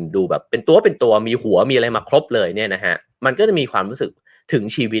ำไมมันดูแบบเป็นตัวมีหัวมีอะไรมาครบเลยเนี่ยนะฮะมันก็จะมีความรู้สึกถึง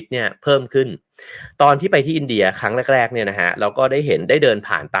ชีวิตเนี่ยเพิ่มขึ้นตอนที่ไปที่อินเดียครั้งแรกๆเนี่ยนะฮะเราก็ได้เดิน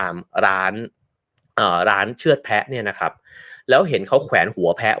ผ่านตามร้านเชือดแพะเนี่ยนะครับแล้วเห็นเขาแขวนหัว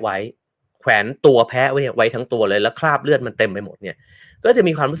แพะไว้แขวนตัวแพะไว้ทั้งตัวเลยแล้วคราบเลือดมันเต็มไปหมดเนี่ยก็จะ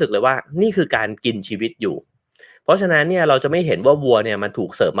มีความรู้สึกเลยว่านี่คือการกินชีวิตอยู่เพราะฉะนั้นเนี่ยเราจะไม่เห็นว่าวัวเนี่ยมันถู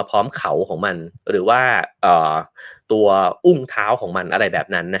กเสิร์ฟมาพร้อมเขาของมันหรือว่าตัวอุ้งเท้าของมันอะไรแบบ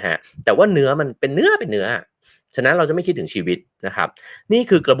นั้นนะฮะแต่ว่าเนื้อมันเป็นเนื้อฉะนั้นเราจะไม่คิดถึงชีวิตนะครับนี่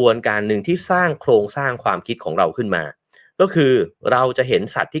คือกระบวนการหนึ่งที่สร้างโครงสร้างความคิดของเราขึ้นมาก็คือเราจะเห็น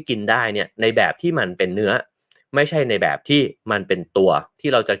สัตว์ที่กินได้เนี่ยในแบบที่มันเป็นเนื้อไม่ใช่ในแบบที่มันเป็นตัวที่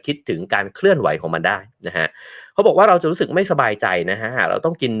เราจะคิดถึงการเคลื่อนไหวของมันได้นะฮะเขาบอกว่าเราจะรู้สึกไม่สบายใจนะฮะเราต้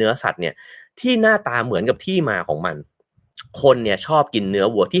องกินเนื้อสัตว์เนี่ยที่หน้าตาเหมือนกับที่มาของมันคนเนี่ยชอบกินเนื้อ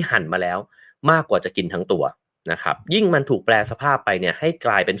วัวที่หั่นมาแล้วมากกว่าจะกินทั้งตัวนะครับยิ่งมันถูกแปลสภาพไปเนี่ยให้ก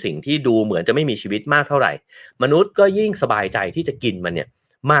ลายเป็นสิ่งที่ดูเหมือนจะไม่มีชีวิตมากเท่าไหร่มนุษย์ก็ยิ่งสบายใจที่จะกินมันเนี่ย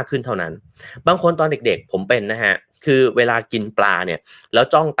มากขึ้นเท่านั้นบางคนตอนเด็กๆผมเป็นนะฮะคือเวลากินปลาเนี่ยแล้ว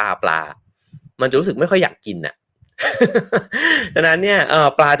จ้องตาปลามันจะรู้สึกไม่ค่อยอยากกินน่ะ ดังนั้นเนี่ย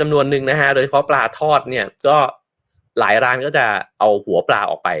ปลาจำนวนหนึ่งนะฮะโดยเฉพาะปลาทอดเนี่ยก็หลายร้านก็จะเอาหัวปลา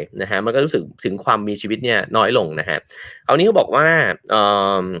ออกไปนะฮะมันก็รู้สึกถึงความมีชีวิตเนี่ยน้อยลงนะฮะเอานี้เขาบอกว่า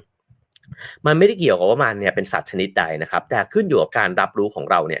มันไม่ได้เกี่ยวกับว่ามันเนี่ยเป็นสัตว์ชนิดใดนะครับแต่ขึ้นอยู่กับการรับรู้ของ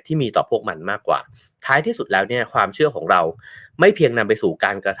เราเนี่ยที่มีต่อพวกมันมากกว่าท้ายที่สุดแล้วเนี่ยความเชื่อของเราไม่เพียงนำไปสู่ก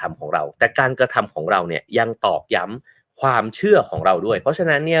ารกระทำของเราแต่การกระทำของเราเนี่ยยังตอกย้ำความเชื่อของเราด้วยเพราะฉะ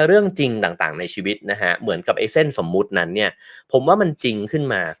นั้นเนี่ยเรื่องจริงต่างๆในชีวิตนะฮะเหมือนกับไอ้เส้นสมมุตินั้นเนี่ยผมว่ามันจริงขึ้น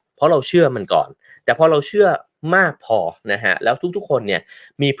มาเพราะเราเชื่อมันก่อนแต่พอเราเชื่อมากพอนะฮะแล้วทุกๆคนเนี่ย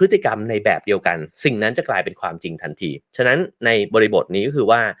มีพฤติกรรมในแบบเดียวกันสิ่งนั้นจะกลายเป็นความจริงทันทีฉะนั้นในบริบทนี้ก็คือ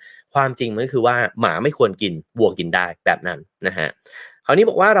ว่าความจริงมันก็คือว่าหมาไม่ควรกินวัวกินได้แบบนั้นนะฮะคราวนี้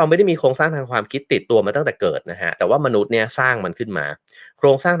บอกว่าเราไม่ได้มีโครงสร้างทางความคิดติดตัวมาตั้งแต่เกิดนะฮะแต่ว่ามนุษย์เนี่ยสร้างมันขึ้นมาโคร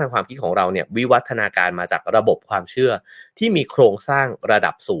งสร้างทางความคิดของเราเนี่ยวิวัฒนาการมาจากระบบความเชื่อที่มีโครงสร้างระ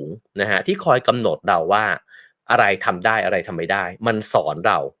ดับสูงนะฮะที่คอยกำหนดเราว่าอะไรทำได้อะไรทำไม่ได้มันสอน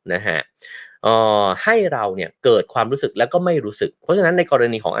เรานะฮะให้เราเนี่ยเกิดความรู้สึกแล้วก็ไม่รู้สึกเพราะฉะนั้นในกร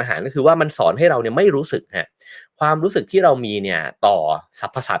ณีของอาหารก็คือว่ามันสอนให้เราเนี่ยไม่รู้สึกฮะความรู้สึกที่เรามีเนี่ยต่อสร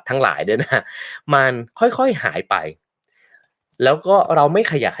รพสัตว์ทั้งหลายด้วยนะมันค่อยๆหายไป แล้วก็เราไม่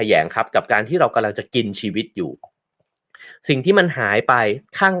ขยะแขยงครับกับการที่เรากำลังจะกินชีวิตอยู่สิ่งที่มันหายไป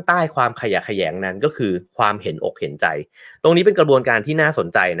ข้างใต้ความขยะแขยงนั้นก็คือความเห็นอกเห็นใจตรงนี้เป็นกระบวนการที่น่าสน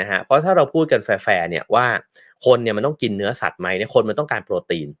ใจนะฮะเพราะถ้าเราพูดกันแฟร์ๆเนี่ยว่าคนเนี่ยมันต้องกินเนื้อสัตว์ไหมเนี่ยคนมันต้องการโปร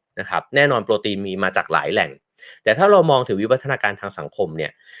ตีนนะครับแน่นอนโปรตีนมีมาจากหลายแหล่งแต่ถ้าเรามองถึงวิวัฒนาการทางสังคมเนี่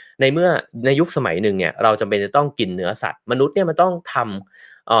ยในเมื่อในยุคสมัยหนึ่งเนี่ยเราจำเป็นจะต้องกินเนื้อสัตว์มนุษย์เนี่ยมันต้องท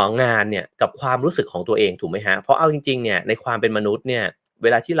ำงานเนี่ยกับความรู้สึกของตัวเองถูกไหมฮะเพราะเอาจริงๆเนี่ยในความเป็นมนุษย์เนี่ยเว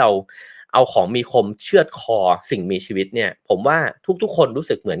ลาที่เราเอาของมีคมเชือดคอสิ่งมีชีวิตเนี่ยผมว่าทุกๆคนรู้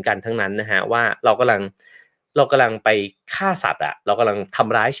สึกเหมือนกันทั้งนั้นนะฮะว่าเรากำลังไปฆ่าสัตว์อะเรากำลังท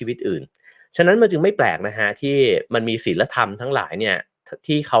ำร้ายชีวิตอื่นฉะนั้นมันจึงไม่แปลกนะฮะที่มันมีศีลธรรมทั้งหลายเนี่ย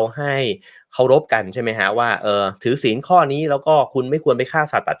ที่เขาให้เคารพกันใช่ไหมฮะว่าถือศีลข้อนี้แล้วก็คุณไม่ควรไปฆ่า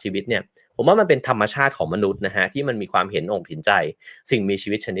สัตว์ตัดชีวิตเนี่ยผมว่ามันเป็นธรรมชาติของมนุษย์นะฮะที่มันมีความเห็นอกเห็นใจสิ่งมีชี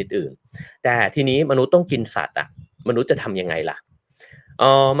วิตชนิดอื่นแต่ทีนี้มนุษย์ต้องกินสัตว์อะมนุษย์จะทำยังไงล่ะ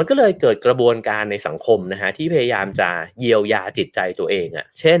มันก็เลยเกิดกระบวนการในสังคมนะฮะที่พยายามจะเยียวยาจิตใจตัวเองอะ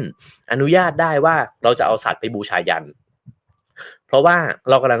เช่นอนุญาตได้ว่าเราจะเอาสัตว์ไปบูชายัญเพราะว่า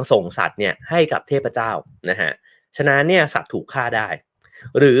เรากำลังส่งสัตว์เนี่ยให้กับเทพเจ้านะฮะฉะนั้นเนี่ยสัตว์ถูกฆ่าได้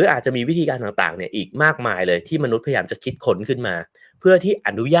หรืออาจจะมีวิธีการต่างๆเนี่ยอีกมากมายเลยที่มนุษย์พยายามจะคิดค้นขึ้นมาเพื่อที่อ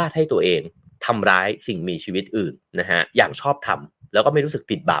นุญาตให้ตัวเองทำร้ายสิ่งมีชีวิตอื่นนะฮะอย่างชอบธรรมแล้วก็ไม่รู้สึก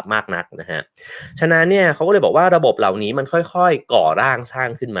ผิดบาปมากนักนะฮะฉะนั้นเนี่ยเขาก็เลยบอกว่าระบบเหล่านี้มันค่อยๆก่อร่างสร้าง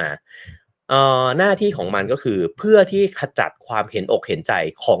ขึ้นมาหน้าที่ของมันก็คือเพื่อที่ขจัดความเห็นอกเห็นใจ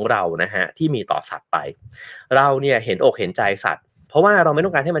ของเรานะฮะที่มีต่อสัตว์ไปเราเนี่ยเห็นอกเห็นใจสัตว์เพราะว่าเราไม่ต้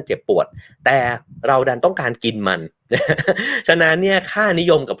องการให้มันเจ็บปวดแต่เราดันต้องการกินมัน ฉะนั้นเนี่ยค่านิ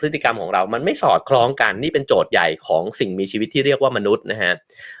ยมกับพฤติกรรมของเรามันไม่สอดคล้องกันนี่เป็นโจทย์ใหญ่ของสิ่งมีชีวิตที่เรียกว่ามนุษย์นะฮะ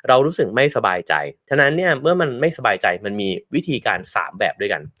เรารู้สึกไม่สบายใจฉะนั้นเนี่ยเมื่อมันไม่สบายใจมันมีวิธีการ3แบบด้ว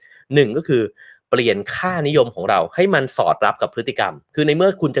ยกัน1ก็คือเปลี่ยนค่านิยมของเราให้มันสอดรับกับพฤติกรรมคือในเมื่อ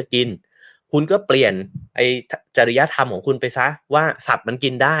คุณจะกินคุณก็เปลี่ยนไอ้จริยธรรมของคุณไปซะว่าสัตว์มันกิ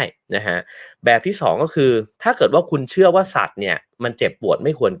นได้นะฮะแบบที่2ก็คือถ้าเกิดว่าคุณเชื่อว่าสัตว์เนี่ยมันเจ็บปวดไ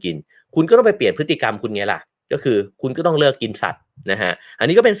ม่ควรกินคุณก็ต้องไปเปลี่ยนพฤติกรรมคุณไงล่ะก็คือคุณก็ต้องเลิกกินสัตว์นะฮะอัน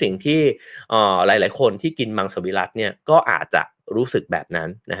นี้ก็เป็นสิ่งที่หลายๆคนที่กินมังสวิรัติเนี่ยก็อาจจะรู้สึกแบบนั้น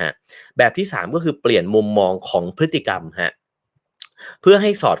นะฮะแบบที่3ก็คือเปลี่ยนมุมมองของพฤติกรรมฮะเพื่อใ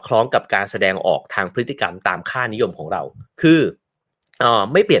ห้สอดคล้องกับการแสดงออกทางพฤติกรรมตามค่านิยมของเราคือ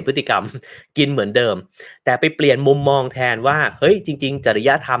ไม่เปลี่ยนพฤติกรรมกินเหมือนเดิมแต่ไปเปลี่ยนมุมมองแทนว่าเฮ้ยจริงๆจริย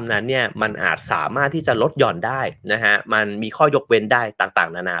ธรรมนั้นเนี่ยมันอาจสามารถที่จะลดหย่อนได้นะฮะมันมีข้อยกเว้นได้ต่าง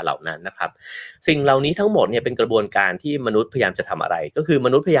ๆนานาเหล่านั้นนะครับสิ่งเหล่านี้ทั้งหมดเนี่ยเป็นกระบวนการที่มนุษย์พยายามจะทำอะไรก็คือม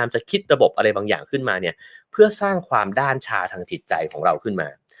นุษย์พยายามจะคิดระบบอะไรบางอย่างขึ้นมาเนี่ยเพื่อสร้างความด้านชาทางจิตใจของเราขึ้นมา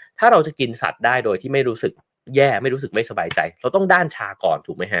ถ้าเราจะกินสัตว์ได้โดยที่ไม่รู้สึกแย่ไม่รู้สึกไม่สบายใจเราต้องด้านชาก่อน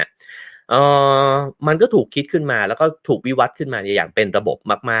ถูกไหมฮะมันก็ถูกคิดขึ้นมาแล้วก็ถูกวิวัฒน์ขึ้นมาอย่างเป็นระบบ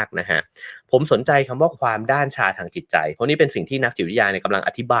มากๆนะฮะผมสนใจคำว่าความด้านชาทางจิตใจเพราะนี่เป็นสิ่งที่นักจิตวิทยาเนี่ยกำลังอ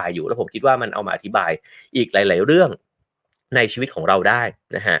ธิบายอยู่แล้วผมคิดว่ามันเอามาอธิบายอีกหลายๆเรื่องในชีวิตของเราได้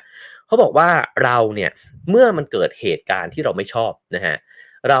นะฮะเขาบอกว่าเราเนี่ยเมื่อมันเกิดเหตุการณ์ที่เราไม่ชอบนะฮะ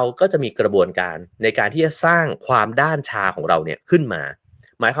เราก็จะมีกระบวนการในการที่จะสร้างความด้านชาของเราเนี่ยขึ้นมา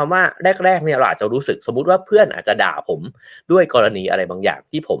หมายความว่าแรกๆเนี่ยเราอาจจะรู้สึกสมมุติว่าเพื่อนอาจจะด่าผมด้วยกรณีอะไรบางอย่าง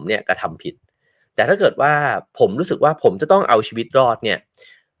ที่ผมเนี่ยกระทำผิดแต่ถ้าเกิดว่าผมรู้สึกว่าผมจะต้องเอาชีวิตรอดเนี่ย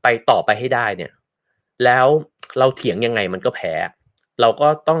ไปต่อไปให้ได้เนี่ยแล้วเราเถียงยังไงมันก็แพ้เราก็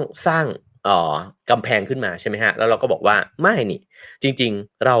ต้องสร้างกำแพงขึ้นมาใช่ไหมฮะแล้วเราก็บอกว่าไม่นี่จริง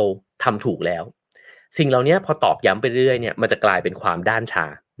ๆเราทำถูกแล้วสิ่งเหล่านี้พอตอกย้ำไปเรื่อยๆเนี่ยมันจะกลายเป็นความด้านชา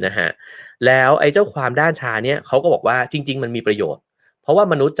นะฮะแล้วไอ้เจ้าความด้านชาเนี่ยเขาก็บอกว่าจริงๆมันมีประโยชน์เพราะว่า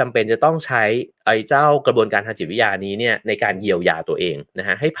มนุษย์จำเป็นจะต้องใช้ไอ้เจ้ากระบวนการทางจิตวิทยานี้เนี่ยในการเยียวยาตัวเองนะฮ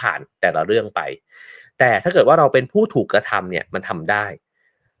ะให้ผ่านแต่ละเรื่องไปแต่ถ้าเกิดว่าเราเป็นผู้ถูกกระทำเนี่ยมันทำได้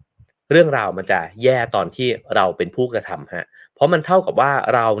เรื่องราวมันจะแย่ตอนที่เราเป็นผู้กระทำฮะเพราะมันเท่ากับว่า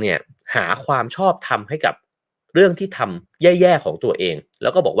เราเนี่ยหาความชอบธรรมให้กับเรื่องที่ทำแย่ๆของตัวเองแล้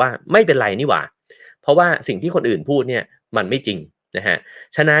วก็บอกว่าไม่เป็นไรนี่หว่าเพราะว่าสิ่งที่คนอื่นพูดเนี่ยมันไม่จริงนะฮะ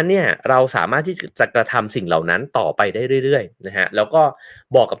ฉะนั้นเนี่ยเราสามารถที่จะกระทำสิ่งเหล่านั้นต่อไปได้เรื่อยๆนะฮะแล้วก็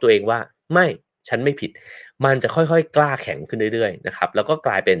บอกกับตัวเองว่าไม่ฉันไม่ผิดมันจะค่อยๆกล้าแข็งขึ้นเรื่อยๆนะครับแล้วก็ก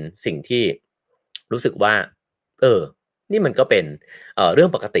ลายเป็นสิ่งที่รู้สึกว่านี่มันก็เป็นเรื่อง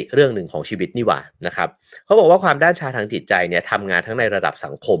ปกติเรื่องหนึ่งของชีวิตนี่หว่านะครับเขาบอกว่าความด้านชาทางจิตใจเนี่ยทำงานทั้งในระดับ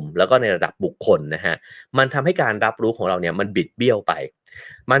สังคมแล้วก็ในระดับบุคคลนะฮะมันทำให้การรับรู้ของเราเนี่ยมันบิดเบี้ยวไป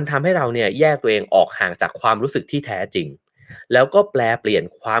มันทำให้เราเนี่ยแยกตัวเองออกห่างจากความรู้สึกที่แท้จริงแล้วก็แปลเปลี่ยน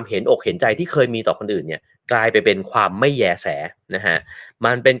ความเห็นอกเห็นใจที่เคยมีต่อคนอื่นเนี่ยกลายไปเป็นความไม่แยแสนะฮะ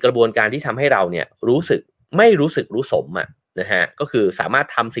มันเป็นกระบวนการที่ทำให้เราเนี่ยรู้สึกไม่รู้สึกรู้สมนะฮะก็คือสามารถ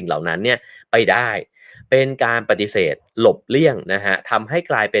ทำสิ่งเหล่านั้นเนี่ยไปได้ เป็นการปฏิเสธหลบเลี่ยงนะฮะทำให้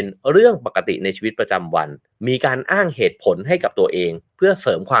กลายเป็นเรื่องปกติในชีวิตประจำวันมีการอ้างเหตุผลให้กับตัวเองเพื่อเส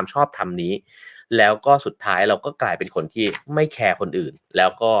ริมความชอบธรรมนี้แล้วก็สุดท้ายเราก็กลายเป็นคนที่ไม่แคร์คนอื่นแล้ว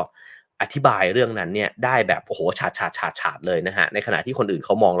ก็อธิบายเรื่องนั้นเนี่ยได้แบบโอ้โหฉาดเลยนะฮะในขณะที่คนอื่นเข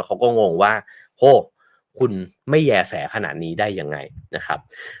ามองแล้วเขาก็งงว่าโหคุณไม่แยแสขนาดนี้ได้ยังไงนะครับ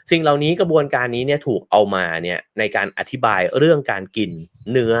สิ่งเหล่านี้กระบวนการนี้เนี่ยถูกเอามาเนี่ยในการอธิบายเรื่องการกิน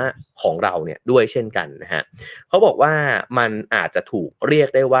เนื้อของเราเนี่ยด้วยเช่นกันนะฮะเขาบอกว่ามันอาจจะถูกเรียก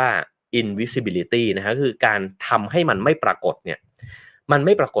ได้ว่า invisibility นะฮะคือการทำให้มันไม่ปรากฏเนี่ยมันไ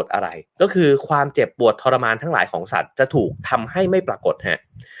ม่ปรากฏอะไรก็คือความเจ็บปวดทรมานทั้งหลายของสัตว์จะถูกทำให้ไม่ปรากฏฮะ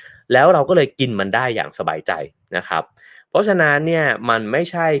แล้วเราก็เลยกินมันได้อย่างสบายใจนะครับเพราะฉะนั้นเนี่ยมันไม่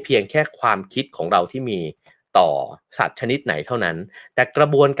ใช่เพียงแค่ความคิดของเราที่มีต่อสัตว์ชนิดไหนเท่านั้นแต่กระ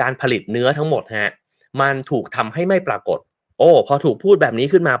บวนการผลิตเนื้อทั้งหมดฮะมันถูกทำให้ไม่ปรากฏพอถูกพูดแบบนี้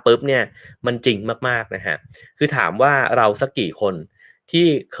ขึ้นมาปุ๊บเนี่ยมันจริงมากๆนะฮะคือถามว่าเราสักกี่คนที่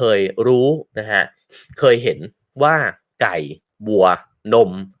เคยรู้นะฮะเคยเห็นว่าไก่วัวน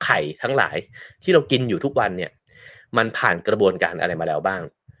มไข่ทั้งหลายที่เรากินอยู่ทุกวันเนี่ยมันผ่านกระบวนการอะไรมาแล้วบ้าง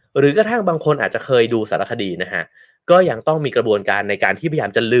หรือกระทั่งบางคนอาจจะเคยดูสารคดีนะฮะก็ยังต้องมีกระบวนการในการที่พยายา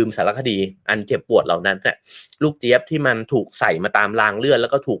มจะลืมสารคดีอันเจ็บปวดเหล่านั้นเนี่ยลูกเจี๊ยบที่มันถูกใส่มาตามรางเลือดแล้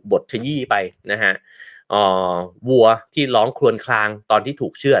วก็ถูกบดขยี้ไปนะฮะวัวที่ร้องครวญครางตอนที่ถู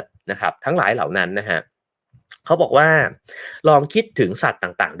กเชือดนะครับทั้งหลายเหล่านั้นนะฮะเขาบอกว่าลองคิดถึงสัตว์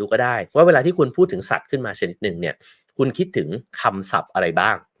ต่างๆดูก็ได้ว่าเวลาที่คุณพูดถึงสัตว์ขึ้นมาชนิดหนึ่งเนี่ยคุณคิดถึงคำศัพท์อะไรบ้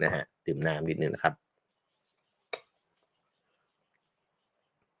างนะฮะดื่มน้ำนิดนึงนะครับ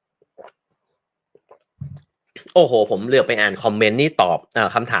โอ้โหผมเหลือบไปอ่านคอมเมนต์นี่ตอบ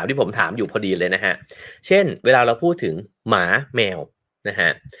คำถามที่ผมถามอยู่พอดีเลยนะฮะเช่นเวลาเราพูดถึงหมาแมวนะฮะ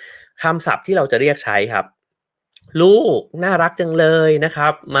คำศัพท์ที่เราจะเรียกใช้ครับลูกน่ารักจังเลยนะครั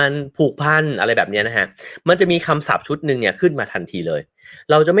บมันผูกพันอะไรแบบนี้นะฮะมันจะมีคำศัพท์ชุดหนึ่งเนี่ยขึ้นมาทันทีเลย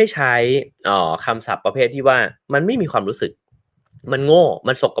เราจะไม่ใช้คำศัพท์ประเภทที่ว่ามันไม่มีความรู้สึกมันโง่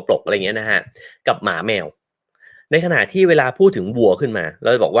มันสกปรกอะไรเงี้ยนะฮะกับหมาแมวในขณะที่เวลาพูดถึงวัวขึ้นมาเรา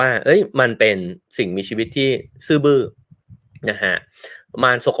จะบอกว่าเอ้ยมันเป็นสิ่งมีชีวิตที่ซื่อบื้อนะฮะ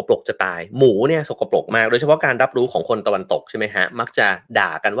มันสกปรกจะตายหมูเนี่ยสกปรกมากโดยเฉพาะการรับรู้ของคนตะวันตกใช่ไหมฮะมักจะด่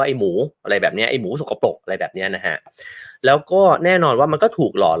ากันว่าไอ้หมูอะไรแบบนี้ไอ้หมูสกปรกอะไรแบบนี้นะฮะแล้วก็แน่นอนว่ามันก็ถู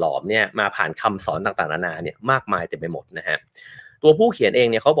กหล่อหลอมเนี่ยมาผ่านคำสอนต่างๆนานาเนี่ยมากมายเต็มไปหมดนะฮะตัวผู้เขียนเอง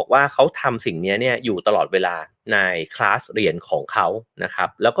เนี่ยเขาบอกว่าเขาทำสิ่งนี้เนี่ยอยู่ตลอดเวลาในคลาสเรียนของเขานะครับ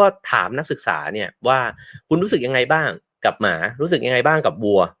แล้วก็ถามนักศึกษาเนี่ยว่าคุณรู้สึกยังไงบ้างกับหมารู้สึกยังไงบ้างกับ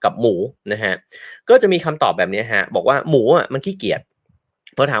วัวกับหมูนะฮะก็จะมีคำตอบแบบนี้ฮะบอกว่าหมูอ่ะมันขี้เกียจ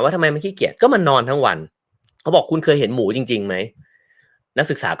พอถามว่าทำไมมันขี้เกียจก็มันนอนทั้งวันเขาบอกคุณเคยเห็นหมูจริงๆไหมนัก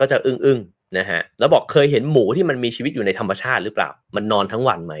ศึกษาก็จะอึ้งๆนะฮะแล้วบอกเคยเห็นหมูที่มันมีชีวิตอยู่ในธรรมชาติหรือเปล่ามันนอนทั้ง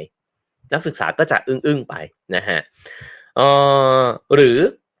วันไหมนักศึกษาก็จะอึ้งๆไปนะฮะหรือ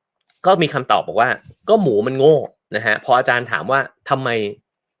ก็มีคำตอบบอกว่าก็หมูมันโง่นะฮะพออาจารย์ถามว่าทำไม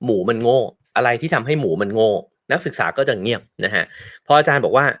หมูมันโง่อะไรที่ทำให้หมูมันโง่นักศึกษาก็จะเงียบนะฮะพออาจารย์บ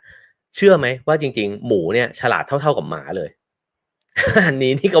อกว่าเชื่อไหมว่าจริงๆหมูเนี่ยฉลาดเท่าๆกับหมาเลย อัน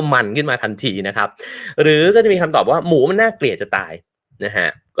นี้นี่ก็มันขึ้นมาทันทีนะครับหรือก็จะมีคำตอบว่าหมูมันน่าเกลียดจะตายนะฮะ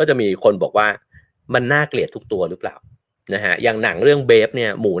ก็จะมีคนบอกว่ามันน่าเกลียดทุกตัวหรือเปล่านะฮะอย่างหนังเรื่องเบฟเนี่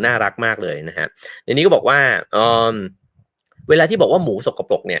ยหมูน่ารักมากเลยนะฮะในนี้ก็บอกว่าเวลาที่บอกว่าหมูสก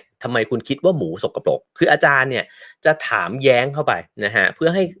ปรกเนี่ยทำไมคุณคิดว่าหมูสกปรกคืออาจารย์เนี่ยจะถามแย้งเข้าไปนะฮะเพื่อ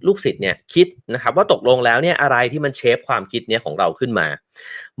ให้ลูกศิษย์เนี่ยคิดนะครับว่าตกลงแล้วเนี่ยอะไรที่มันเชฟความคิดเนี่ยของเราขึ้นมา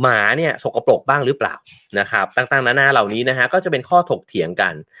หมาเนี่ยสกปรกบ้างหรือเปล่านะครับต่างๆนานาเหล่านี้นะฮะก็จะเป็นข้อถกเถียงกั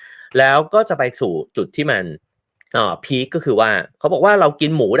นแล้วก็จะไปสู่จุดที่มันพีคก็คือว่าเขาบอกว่าเรากิ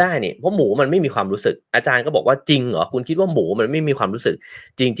นหมูได้นี่เพราะหมูมันไม่มีความรู้สึกอาจารย์ก็บอกว่าจริงเหรอคุณคิดว่าหมูมันไม่มีความรู้สึก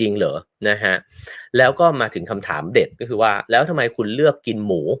จริงๆเหรอนะฮะแล้วก็มาถึงคำถามเด็ดก็คือว่าแล้วทำไมคุณเลือกกิน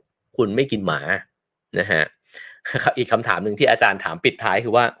หมูคุณไม่กินหมานะฮะอีกคำถามหนึ่งที่อาจารย์ถามปิดท้ายคื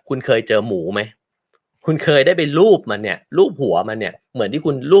อว่าคุณเคยเจอหมูไหมคุณเคยได้ไปลูบมันเนี่ยลูบหัวมันเนี่ยเหมือนที่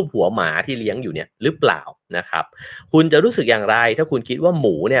คุณลูบหัวหมาที่เลี้ยงอยู่เนี่ยหรือเปล่านะครับคุณจะรู้สึกอย่างไรถ้าคุณคิดว่าห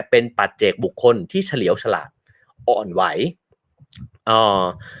มูเนี่ยเป็นปัจเจกบุคคลที่เฉลียวฉลาดอ่อนไหว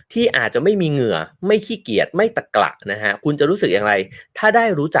ที่อาจจะไม่มีเหงื่อไม่ขี้เกียจไม่ตะกละนะฮะคุณจะรู้สึกอย่างไรถ้าได้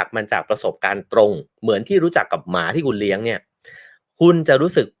รู้จักมันจากประสบการณ์ตรงเหมือนที่รู้จักกับหมาที่คุณเลี้ยงเนี่ยคุณจะ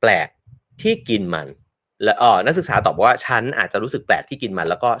รู้สึกแปลกที่กินมันและนักศึกษาตอบว่าฉันอาจจะรู้สึกแปลกที่กินมัน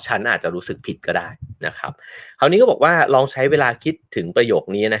แล้วก็ฉันอาจจะรู้สึกผิดก็ได้นะครับคราวนี้ก็บอกว่าลองใช้เวลาคิดถึงประโยค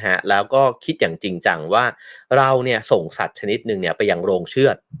นี้นะฮะแล้วก็คิดอย่างจริงจังว่าเราเนี่ยส่งสัตว์ชนิดหนึ่งเนี่ยไปยังโรงเชื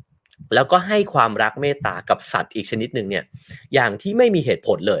อดแล้วก็ให้ความรักเมตตากับสัตว์อีกชนิดหนึ่งเนี่ยอย่างที่ไม่มีเหตุผ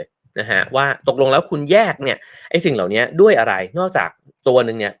ลเลยนะฮะว่าตกลงแล้วคุณแยกเนี่ยไอ้สิ่งเหล่านี้ด้วยอะไรนอกจากตัวห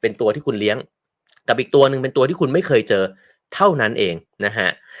นึ่งเนี่ยเป็นตัวที่คุณเลี้ยง กับอีกตัวหนึ่งเป็นตัวที่คุณไม่เคยเจอเท่านั้นเองนะฮะ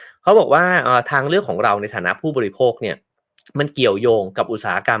เขาบอกว่าทางเลือกของเราในฐานะผู้บริโภคเนี่ยมันเกี่ยวโยงกับอุตส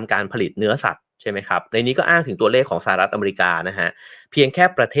าหกรรมการผลิตเนื้อสัตว์ใช่ไหมครับในนี้ก็อ้างถึงตัวเลขของสหรัฐอเมริกานะฮะเพียงแค่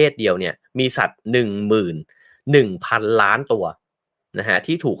ประเทศเดียวเนี่ยมีสัตว์11,000 ล้านตัวนะฮะ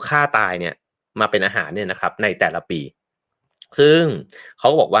ที่ถูกฆ่าตายเนี่ยมาเป็นอาหารเนี่ยนะครับในแต่ละปีซึ่งเขา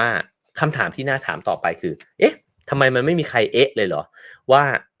ก็บอกว่าคำถามที่น่าถามต่อไปคือเอ๊ะทำไมมันไม่มีใครเลยเหรอว่า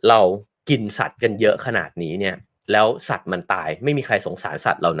เรากินสัตว์กันเยอะขนาดนี้เนี่ยแล้วสัตว์มันตายไม่มีใครสงสาร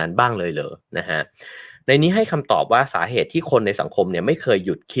สัตว์เหล่านั้นบ้างเลยเหรอนะฮะในนี้ให้คำตอบว่าสาเหตุที่คนในสังคมเนี่ยไม่เคยห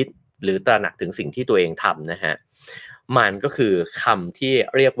ยุดคิดหรือตระหนักถึงสิ่งที่ตัวเองทำนะฮะมันก็คือคำที่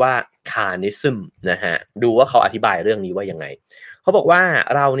เรียกว่า carnism นะฮะดูว่าเขาอธิบายเรื่องนี้ว่ายังไงเขาบอกว่า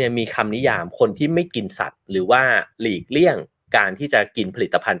เราเนี่ยมีคำนิยามคนที่ไม่กินสัตว์หรือว่าหลีกเลี่ยงการที่จะกินผลิ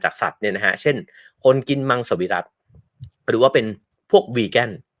ตภัณฑ์จากสัตว์เนี่ยนะฮะเช่นคนกินมังสวิรัติหรือว่าเป็นพวกวีแก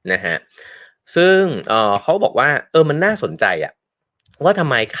นนะฮะซึ่งเขาบอกว่ามันน่าสนใจอะว่าทำ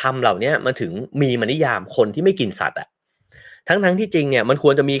ไมคำเหล่านี้มันถึงมีมานิยามคนที่ไม่กินสัตว์อะทั้งที่จริงเนี่ยมันค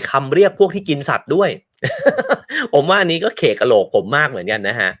วรจะมีคำเรียกพวกที่กินสัตว์ด้วย ผมว่าอันนี้ก็เขกกะโหลกผมมากเหมือนกัน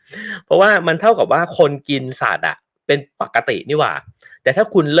นะฮะเพราะว่ามันเท่ากับว่าคนกินสัตว์อะเป็นปกตินี่หว่าแต่ถ้า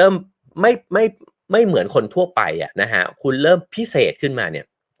คุณเริ่มไม่เหมือนคนทั่วไปอะนะฮะคุณเริ่มพิเศษขึ้นมาเนี่ย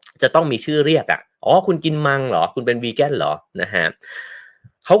จะต้องมีชื่อเรียกอะคุณกินมังเหรอคุณเป็นวีแกนเหรอนะฮะ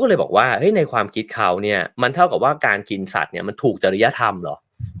เขาก็เลยบอกว่าเฮ้ยในความคิดเขาเนี่ยมันเท่ากับว่าการกินสัตว์เนี่ยมันถูกจริยธรรมเหรอ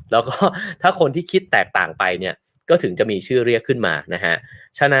แล้วก็ถ้าคนที่คิดแตกต่างไปเนี่ยก็ถึงจะมีชื่อเรียกขึ้นมานะฮะ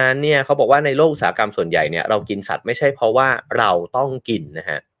ฉะนั้นเนี่ยเขาบอกว่าในโลกอุตสาหกรรมส่วนใหญ่เนี่ยเรากินสัตว์ไม่ใช่เพราะว่าเราต้องกินนะ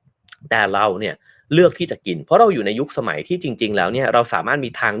ฮะแต่เราเนี่ยเลือกที่จะกินเพราะเราอยู่ในยุคสมัยที่จริงๆแล้วเนี่ยเราสามารถมี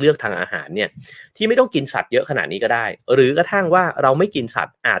ทางเลือกทางอาหารเนี่ยที่ไม่ต้องกินสัตว์เยอะขนาดนี้ก็ได้หรือกระทั่งว่าเราไม่กินสัต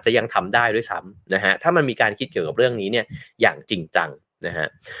ว์อาจจะยังทำได้ด้วยซ้ำนะฮะถ้ามันมีการคิดเกี่ยวกับเรื่องนี้เนี่ยอย่างจริงจังนะฮะ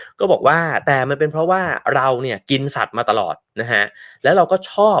ก็บอกว่าแต่มันเป็นเพราะว่าเราเนี่ยกินสัตว์มาตลอดนะฮะแล้วเราก็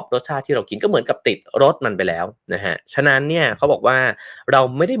ชอบรสชาติที่เรากินก็เหมือนกับติดรสมันไปแล้วนะฮะฉะนั้นเนี่ยเขาบอกว่าเรา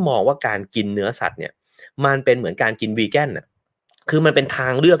ไม่ได้มองว่าการกินเนื้อสัตว์เนี่ยมันเป็นเหมือนการกินวีแกนน่ะคือมันเป็นทา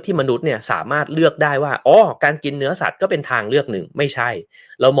งเลือกที่มนุษย์เนี่ยสามารถเลือกได้ว่าการกินเนื้อสัตว์ก็เป็นทางเลือกหนึ่งไม่ใช่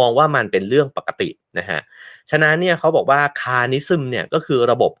เรามองว่ามันเป็นเรื่องปกตินะฮะฉะนั้นเนี่ยเขาบอกว่าคานิซึมเนี่ยก็คือ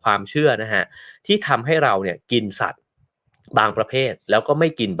ระบบความเชื่อนะฮะที่ทำให้เราเนี่ยกินสัตว์บางประเภทแล้วก็ไม่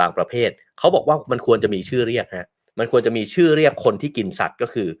กินบางประเภทเขาบอกว่ามันควรจะมีชื่อเรียกฮะมันควรจะมีชื่อเรียกคนที่กินสัตว์ก็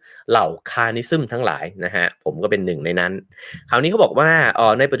คือเหล่าคานิซึมทั้งหลายนะฮะผมก็เป็นหนึ่งในนั้นคราวนี้เขาบอกว่า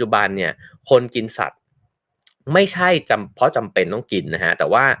ในปัจจุบันเนี่ยคนกินสัตว์ไม่ใช่เพราะจำเป็นต้องกินนะฮะแต่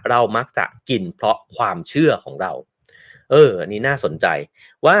ว่าเรามักจะกินเพราะความเชื่อของเราอันนี้น่าสนใจ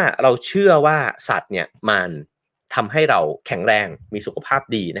ว่าเราเชื่อว่าสัตว์เนี่ยมันทำให้เราแข็งแรงมีสุขภาพ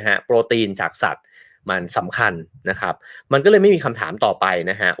ดีนะฮะโปรตีนจากสัตว์มันสำคัญนะครับมันก็เลยไม่มีคำถามต่อไป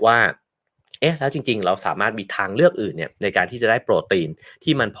นะฮะว่าแล้วจริงๆเราสามารถมีทางเลือกอื่นเนี่ยในการที่จะได้โปรตีน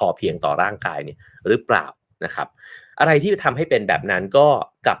ที่มันพอเพียงต่อร่างกายเนี่ยหรือเปล่านะครับอะไรที่ทำให้เป็นแบบนั้นก็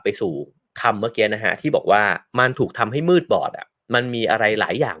กลับไปสู่คำเมื่อกี้นะฮะที่บอกว่ามันถูกทำให้มืดบอดอ่ะมันมีอะไรหลา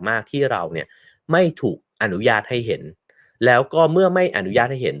ยอย่างมากที่เราเนี่ยไม่ถูกอนุญาตให้เห็นแล้วก็เมื่อไม่อนุญาต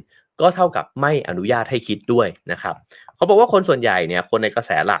ให้เห็นก็เท่ากับไม่อนุญาตให้คิดด้วยนะครับเขาบอกว่าคนส่วนใหญ่เนี่ยคนในกระ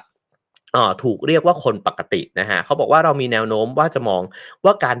แสหลักถูกเรียกว่าคนปกตินะฮะเขาบอกว่าเรามีแนวโน้มว่าจะมอง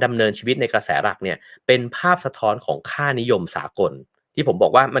ว่าการดำเนินชีวิตในกระแสหลักเนี่ยเป็นภาพสะท้อนของค่านิยมสากลที่ผมบอ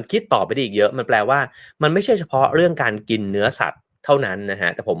กว่ามันคิดต่อไปได้อีกเยอะมันแปลว่ามันไม่ใช่เฉพาะเรื่องการกินเนื้อสัตว์เท่านั้นนะฮะ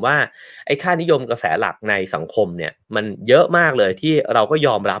แต่ผมว่าไอ้ค่านิยมกระแสหลักในสังคมเนี่ยมันเยอะมากเลยที่เราก็ย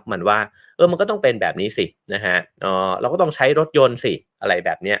อมรับมันว่ามันก็ต้องเป็นแบบนี้สินะฮะเราก็ต้องใช้รถยนต์สิอะไรแบ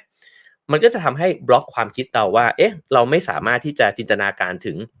บเนี้ยมันก็จะทำให้บล็อกความคิดเราว่าเราไม่สามารถที่จะจินตนาการ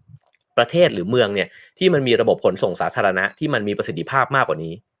ถึงประเทศหรือเมืองเนี่ยที่มันมีระบบขนส่งสาธารณะที่มันมีประสิทธิภาพมากกว่า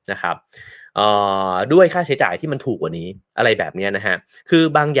นี้นะครับด้วยค่าใช้จ่ายที่มันถูกกว่านี้อะไรแบบนี้นะฮะคือ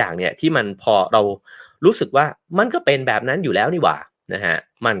บางอย่างเนี่ยที่มันพอเรารู้สึกว่ามันก็เป็นแบบนั้นอยู่แล้วนี่หว่านะฮะ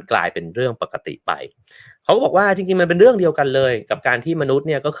มันกลายเป็นเรื่องปกติไปเขาบอกว่าจริงๆมันเป็นเรื่องเดียวกันเลยกับการที่มนุษย์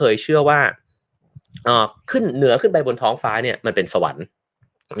เนี่ยก็เคยเชื่อว่าขึ้นเหนือขึ้นไปบนท้องฟ้าเนี่ยมันเป็นสวรรค์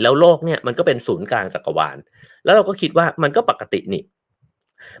แล้วโลกเนี่ยมันก็เป็นศูนย์กลางจักรวาลแล้วเราก็คิดว่ามันก็ปกตินี่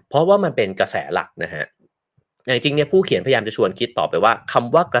เพราะว่ามันเป็นกระแสหลักนะฮะอย่างจริงเนี่ยผู้เขียนพยายามจะชวนคิดต่อไปว่าค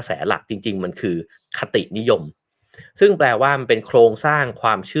ำว่ากระแสหลักจริงๆมันคือคตินิยมซึ่งแปลว่ามันเป็นโครงสร้างคว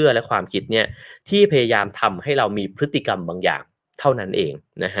ามเชื่อและความคิดเนี่ยที่พยายามทำให้เรามีพฤติกรรมบางอย่างเท่านั้นเอง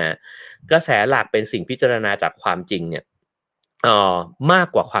นะฮะกระแสหลักเป็นสิ่งพิจารณาจากความจริงเนี่ยมาก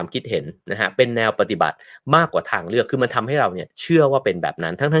กว่าความคิดเห็นนะฮะเป็นแนวปฏิบัติมากกว่าทางเลือกคือมันทำให้เราเนี่ยเชื่อว่าเป็นแบบ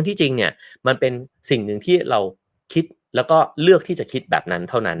นั้นทั้งที่จริงเนี่ยมันเป็นสิ่งหนึ่งที่เราคิด แล้วก็เลือกที่จะคิดแบบนั้น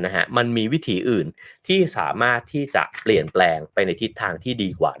เท่านั้นนะฮะมันมีวิธีอื่นที่สามารถที่จะเปลี่ยนแปลงไปในทิศทางที่ดี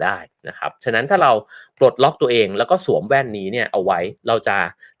กว่าได้นะครับฉะนั้นถ้าเราปลดล็อกตัวเองแล้วก็สวมแว่นนี้เนี่ยเอาไว้เราจะ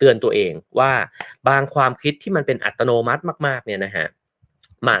เตือนตัวเองว่าบางความคิดที่มันเป็นอัตโนมัติมากๆเนี่ยนะฮะ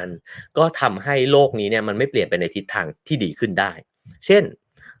มันก็ทำให้โลกนี้เนี่ยมันไม่เปลี่ยนไปในทิศทางที่ดีขึ้นได้เช่น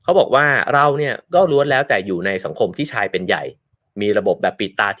เขาบอกว่าเราเนี่ยก็ล้วนแล้วแต่อยู่ในสังคมที่ชายเป็นใหญ่มีระบบแบบปิ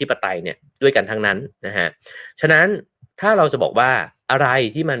ดตาธิปไตยเนี่ยด้วยกันทั้งนั้นนะฮะฉะนั้นถ้าเราจะบอกว่าอะไร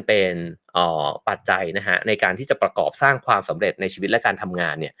ที่มันเป็นปัจจัยนะฮะในการที่จะประกอบสร้างความสำเร็จในชีวิตและการทำงา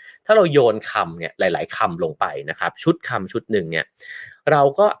นเนี่ยถ้าเราโยนคำเนี่ยหลายๆคำลงไปนะครับชุดคำชุดหนึ่งเนี่ยเรา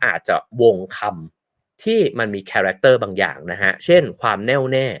ก็อาจจะวงคำที่มันมีคาแรคเตอร์บางอย่างนะฮะเช่นความแน่ว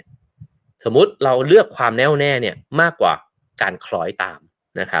แน่สมมุติเราเลือกความแน่วแน่เนี่ยมากกว่าการคล้อยตาม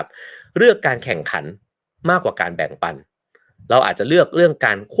นะครับเลือกการแข่งขันมากกว่าการแบ่งปันเราอาจจะเลือกเรื่องก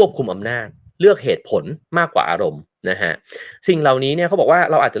ารควบคุมอำนาจเลือกเหตุผลมากกว่าอารมณ์นะฮะสิ่งเหล่านี้เนี่ยเขาบอกว่า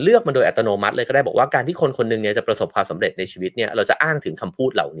เราอาจจะเลือกมันโดยอัตโนมัติเลยก็ได้บอกว่าการที่คนคนหนึ่งเนี่ยจะประสบความสำเร็จในชีวิตเนี่ยเราจะอ้างถึงคำพู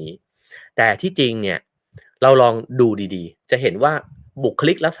ดเหล่านี้แต่ที่จริงเนี่ยเราลองดูดีๆจะเห็นว่าบุค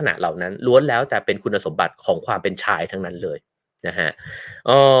ลิกลักษณะเหล่านั้นล้วนแล้วแต่เป็นคุณสมบัติของความเป็นชายทั้งนั้นเลยนะฮะเ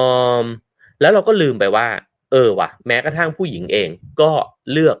อ่อแล้วเราก็ลืมไปว่าว่ะแม้กระทั่งผู้หญิงเองก็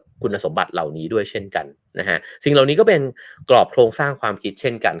เลือกคุณสมบัติเหล่านี้ด้วยเช่นกันนะฮะสิ่งเหล่านี้ก็เป็นกรอบโครงสร้างความคิดเ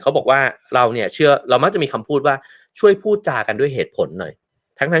ช่นกันเขาบอกว่าเราเนี่ยเรามักจะมีคำพูดว่าช่วยพูดจากันด้วยเหตุผลหน่อย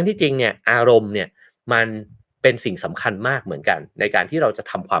ทั้งที่จริงเนี่ยอารมณ์เนี่ยมันเป็นสิ่งสำคัญมากเหมือนกันในการที่เราจะ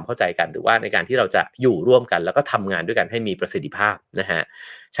ทำความเข้าใจกันหรือว่าในการที่เราจะอยู่ร่วมกันแล้วก็ทำงานด้วยกันให้มีประสิทธิภาพนะฮะ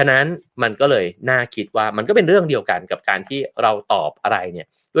ฉะนั้นมันก็เลยน่าคิดว่ามันก็เป็นเรื่องเดียวกันกับการที่เราตอบอะไรเนี่ย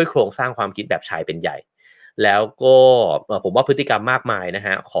ด้วยโครงสร้างความคิดแบบชายเป็นใหญ่แล้วก็ผมว่าพฤติกรรมมากมายนะฮ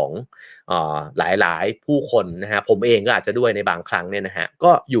ะของหลายๆผู้คนนะฮะผมเองก็อาจจะด้วยในบางครั้งเนี่ยนะฮะ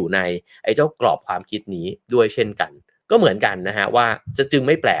ก็อยู่ในไอ้เจ้ากรอบความคิดนี้ด้วยเช่นกันก็เหมือนกันนะฮะว่าจึงไ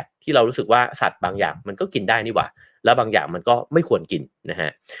ม่แปลกที่เรารู้สึกว่าสัตว์บางอย่างมันก็กินได้นี่หว่าแล้วบางอย่างมันก็ไม่ควรกินนะฮะ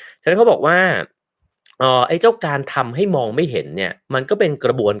ฉะนั้นเขาบอกว่าไอ้เจ้าการทำให้มองไม่เห็นเนี่ยมันก็เป็นก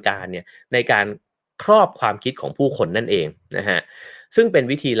ระบวนการเนี่ยในการครอบความคิดของผู้คนนั่นเองนะฮะซึ่งเป็น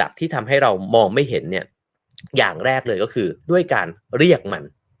วิธีหลักที่ทำให้เรามองไม่เห็นเนี่ยอย่างแรกเลยก็คือด้วยการเรียกมัน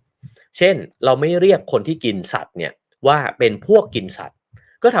เช่นเราไม่เรียกคนที่กินสัตว์เนี่ยว่าเป็นพวกกินสัตว์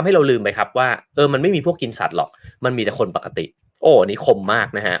ก็ทำให้เราลืมไปครับว่ามันไม่มีพวกกินสัตว์หรอกมันมีแต่คนปกติโอ้นี่คมมาก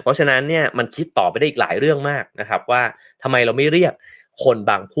นะฮะเพราะฉะนั้นเนี่ยมันคิดต่อไปได้อีกหลายเรื่องมากนะครับว่าทำไมเราไม่เรียกคน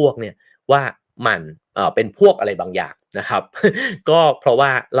บางพวกเนี่ยว่ามันเป็นพวกอะไรบางอย่างนะครับก็เพราะว่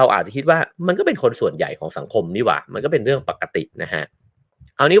าเราอาจจะคิดว่ามันก็เป็นคนส่วนใหญ่ของสังคมนี่หว่ามันก็เป็นเรื่องปกตินะฮะ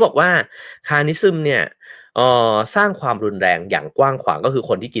เอานี้บอกว่าคานิซึมเนี่ยสร้างความรุนแรงอย่างกว้างขวางก็คือ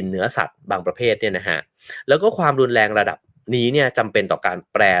คนที่กินเนื้อสัตว์บางประเภทเนี่ยนะฮะแล้วก็ความรุนแรงระดับนี้เนี่ยจำเป็นต่อการ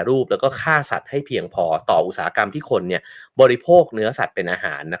แปรรูปแล้วก็ฆ่าสัตว์ให้เพียงพอต่ออุตสาหกรรมที่คนเนี่ยบริโภคเนื้อสัตว์เป็นอาห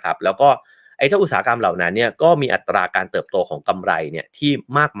ารนะครับแล้วก็ไอ้เจ้าอุตสาหกรรมเหล่านั้นเนี่ยก็มีอัตราการเติบโตของกำไรเนี่ยที่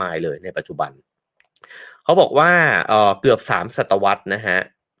มากมายเลยในปัจจุบันเขาบอกว่าเกือบ3ศตวรรษนะฮะ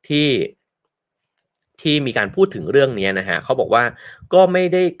ที่มีการพูดถึงเรื่องนี้นะฮะเขาบอกว่าก็ไม่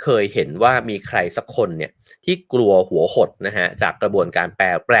ได้เคยเห็นว่ามีใครสักคนเนี่ยที่กลัวหัวหดนะฮะจากกระบวนการแ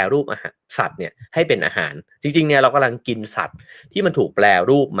ปรรูปอาหารสัตว์เนี่ยให้เป็นอาหารจริงๆเนี่ยเรากำลังกินสัตว์ที่มันถูกแปร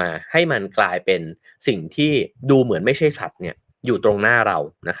รูปมาให้มันกลายเป็นสิ่งที่ดูเหมือนไม่ใช่สัตว์เนี่ยอยู่ตรงหน้าเรา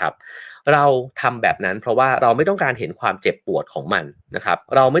นะครับเราทำแบบนั้นเพราะว่าเราไม่ต้องการเห็นความเจ็บปวดของมันนะครับ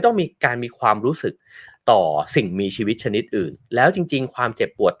เราไม่ต้องมีความรู้สึกต่อสิ่งมีชีวิตชนิดอื่นแล้วจริงๆความเจ็บ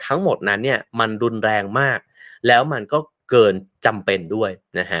ปวดทั้งหมดนั้นเนี่ยมันรุนแรงมากแล้วมันก็เกินจำเป็นด้วย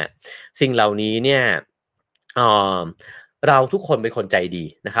นะฮะสิ่งเหล่านี้เนี่ยเราทุกคนเป็นคนใจดี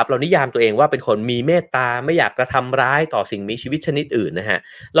นะครับเรานิยามตัวเองว่าเป็นคนมีเมตตาไม่อยากกระทำร้ายต่อสิ่งมีชีวิตชนิดอื่นนะฮะ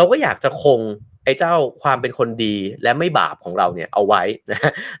เราก็อยากจะคงไอ้เจ้าความเป็นคนดีและไม่บาปของเราเนี่ยเอาไว้นะฮ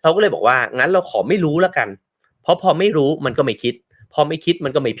ะเราก็เลยบอกว่างั้นเราขอไม่รู้แล้วกันเพราะพอไม่รู้มันก็ไม่คิดพอไม่คิดมั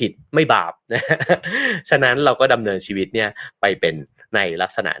นก็ไม่ผิดไม่บาปนะฉะนั้นเราก็ดำเนินชีวิตเนี่ยไปเป็นในลั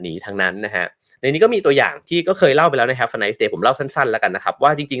กษณะนี้ทั้งนั้นนะฮะในนี้ก็มีตัวอย่างที่ก็เคยเล่าไปแล้วใน Have a nice day ผมเล่าสั้นๆแล้วกันนะครับว่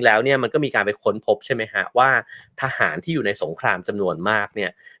าจริงๆแล้วเนี่ยมันก็มีการไปค้นพบใช่ไหมฮะว่าทหารที่อยู่ในสงครามจำนวนมากเนี่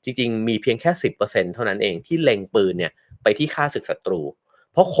ยจริงๆมีเพียงแค่ 10% เท่านั้นเองที่เล็งปืนเนี่ยไปที่ฆ่าศึกศัตรู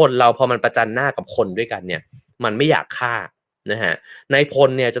เพราะคนเราพอมันประจันหน้ากับคนด้วยกันเนี่ยมันไม่อยากฆ่านะฮะนายพล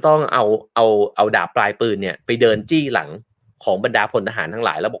เนี่ยจะต้องเอาดาบปลายปืนเนี่ยไปเดินจี้หลังของบรรดาพลทหารทั้งหล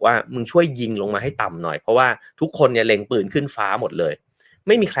ายแล้วบอกว่ามึงช่วยยิงลงมาให้ต่ำหน่อยเพราะว่าทุกคนเนี่ยเล็งปืนขึ้นฟ้าหมดเลยไ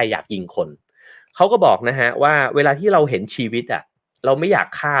ม่มีใครอยากยิงคนเขาก็บอกนะฮะว่าเวลาที่เราเห็นชีวิตอ่ะเราไม่อยาก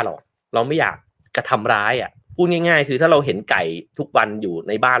ฆ่าหรอกเราไม่อยากกระทำร้ายอ่ะพูดง่ายๆคือถ้าเราเห็นไก่ทุกวันอยู่ใ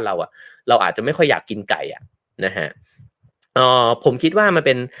นบ้านเราอ่ะเราอาจจะไม่ค่อยอยากกินไก่อ่ะนะฮะ ผมคิดว่ามันเ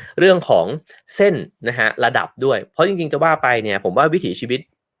ป็นเรื่องของเส้นนะฮะระดับด้วยเพราะจริงๆจะว่าไปเนี่ยผมว่าวิถีชีวิต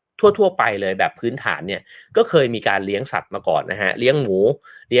ทั่วๆไปเลยแบบพื้นฐานเนี่ยก็เคยมีการเลี้ยงสัตว์มาก่อนนะฮะเลี้ยงหมู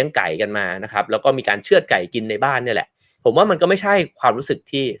เลี้ยงไก่กันมานะครับแล้วก็มีการเชือดไก่กินในบ้านเนี่ยแหละผมว่ามันก็ไม่ใช่ความรู้สึก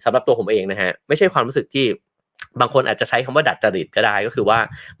ที่สำหรับตัวผมเองนะฮะไม่ใช่ความรู้สึกที่บางคนอาจจะใช้คำว่าดัดจริตก็ได้ก็คือว่า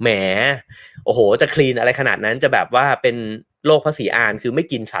แหมโอ้โหจะคลีนอะไรขนาดนั้นจะแบบว่าเป็นโลกพระศรีอานคือไม่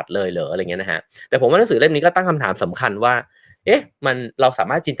กินสัตว์เลยเหรออะไรเงี้ยนะฮะแต่ผมว่าหนังสือเล่มนี้ก็ตั้งคำถามสำคัญว่า เราสา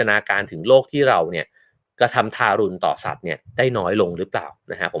มารถจินตนาการถึงโลกที่เราเนี่ยกระทำทารุณต่อสัตว์เนี่ยได้น้อยลงหรือเปล่า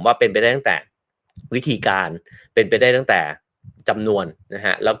นะฮะผมว่าเป็นไปได้ตั้งแต่วิธีการเป็นไปได้ตั้งแต่จำนวนนะฮ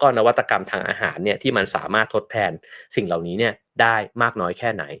ะแล้วก็นวัตกรรมทางอาหารเนี่ยที่มันสามารถทดแทนสิ่งเหล่านี้เนี่ยได้มากน้อยแค่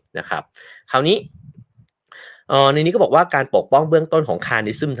ไหนนะครับคราวนี้ในนี้ก็บอกว่าการปกป้องเบื้องต้นของคา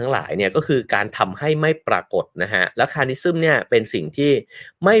นิซึมทั้งหลายเนี่ยก็คือการทำให้ไม่ปรากฏนะฮะและคานิซึมเนี่ยเป็นสิ่งที่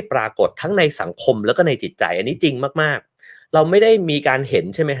ไม่ปรากฏทั้งในสังคมแล้วก็ในจิตใจอันนี้จริงมากๆเราไม่ได้มีการเห็น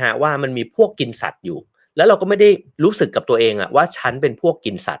ใช่ไหมฮะว่ามันมีพวกกินสัตว์อยู่แล้วเราก็ไม่ได้รู้สึกกับตัวเองอะว่าฉันเป็นพวก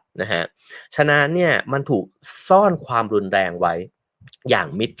กินสัตว์นะฮะฉะนั้นเนี่ยมันถูกซ่อนความรุนแรงไว้อย่าง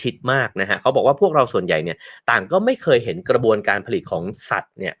มิดชิดมากนะฮะเขาบอกว่าพวกเราส่วนใหญ่เนี่ยต่างก็ไม่เคยเห็นกระบวนการผลิตของสัต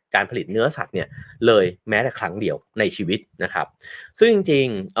ว์เนี่ยการผลิตเนื้อสัตว์เนี่ยเลยแม้แต่ครั้งเดียวในชีวิตนะครับซึ่งจริง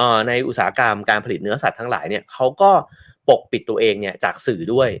ๆในอุตสาหกรรมการผลิตเนื้อสัตว์ทั้งหลายเนี่ยเขาก็ปกปิดตัวเองเนี่ยจากสื่อ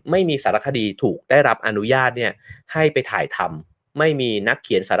ด้วยไม่มีสารคดีถูกได้รับอนุญาตเนี่ยให้ไปถ่ายทำไม่มีนักเ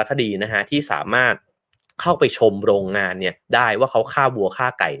ขียนสารคดีนะฮะที่สามารถเข้าไปชมโรงงานเนี่ยได้ว่าเขาฆ่าวัวฆ่า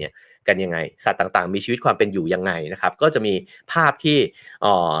ไก่เนี่ยกันยังไงสัตว์ต่างๆมีชีวิตความเป็นอยู่ยังไงนะครับก็จะมีภาพที่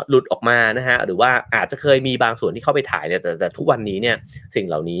หลุดออกมานะฮะหรือว่าอาจจะเคยมีบางส่วนที่เข้าไปถ่ายเนี่ยแต่ทุกวันนี้เนี่ยสิ่ง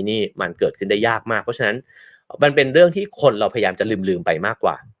เหล่านี้นี่มันเกิดขึ้นได้ยากมากเพราะฉะนั้นมันเป็นเรื่องที่คนเราพยายามจะลืมไปมากก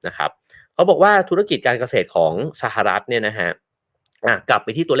ว่านะครับเขาบอกว่าธุรกิจการเกษตรของสหรัฐเนี่ยนะฮะกลับไป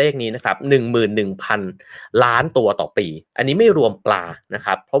ที่ตัวเลขนี้นะครับ11,000 ล้านตัวต่อปีอันนี้ไม่รวมปลานะค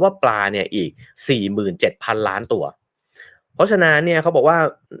รับเพราะว่าปลาเนี่ยอีก47,000 ล้านตัวเพราะฉะนั้นเนี่ยเขาบอกว่า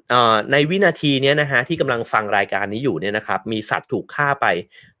ในวินาทีเนี้ยนะฮะที่กำลังฟังรายการนี้อยู่เนี่ยนะครับมีสัตว์ถูกฆ่าไป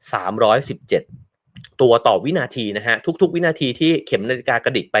317ตัวต่อวินาทีนะฮะทุกๆวินาทีที่เข็มนาฬิกากร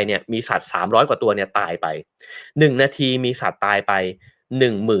ะดิกไปเนี่ยมีสัตว์300กว่าตัวเนี่ยตายไป1นาทีมีสัตว์ตายไป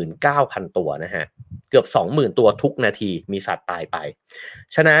19,000ตัวนะฮะเกือบ 20,000 ตัวทุกนาทีมีสัตว์ตายไป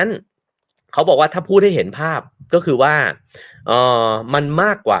ฉะนั้นเขาบอกว่าถ้าพูดให้เห็นภาพก็คือว่ามันม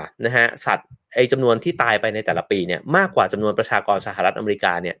ากกว่านะฮะสัตว์จำนวนที่ตายไปในแต่ละปีเนี่ยมากกว่าจำนวนประชากรสหรัฐอเมริก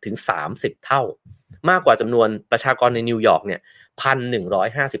าเนี่ยถึง30เท่ามากกว่าจำนวนประชากรในนิวยอร์กเนี่ย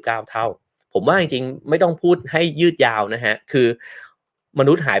1,159เท่าผมว่าจริงๆไม่ต้องพูดให้ยืดยาวนะฮะคือม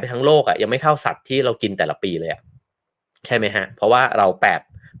นุษย์หายไปทั้งโลกอะยังไม่เท่าสัตว์ที่เรากินแต่ละปีเลยอะใช่ไหมฮะเพราะว่าเรา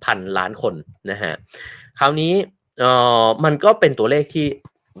8,000 ล้านคนนะฮะคราวนี้มันก็เป็นตัวเลขที่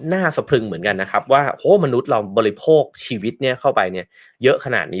น่าสะพรึงเหมือนกันนะครับว่าโหมนุษย์เราบริโภคชีวิตเนี่ยเข้าไปเนี่ยเยอะข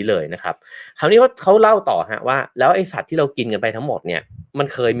นาดนี้เลยนะครับคราวนี้เขาเล่าต่อฮะว่าแล้วไอสัตว์ที่เรากินกันไปทั้งหมดเนี่ยมัน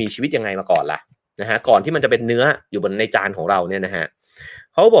เคยมีชีวิตยังไงมาก่อนล่ะนะฮะก่อนที่มันจะเป็นเนื้ออยู่บนในจานของเราเนี่ยนะฮะ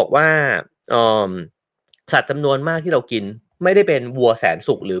เขาบอกว่าสัตว์จำนวนมากที่เรากินไม่ได้เป็นวัวแสน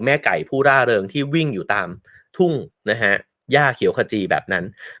สุขหรือแม่ไก่ผู้ร่าเริงที่วิ่งอยู่ตามทุ่งนะฮะหญ้าเขียวขจีแบบนั้น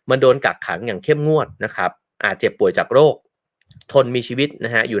มันโดนกักขังอย่างเข้มงวดนะครับอาจเจ็บป่วยจากโรคทนมีชีวิตน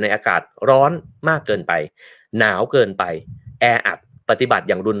ะฮะอยู่ในอากาศร้อนมากเกินไปหนาวเกินไปแออัดปฏิบัติ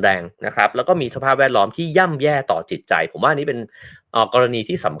อย่างรุนแรงนะครับแล้วก็มีสภาพแวดล้อมที่ย่ำแย่ต่อจิตใจผมว่านี้เป็นกรณี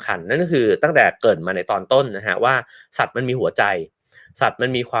ที่สำคัญนั่นก็คือตั้งแต่เกิดมาในตอนต้นนะฮะว่าสัตว์มันมีหัวใจสัตว์มัน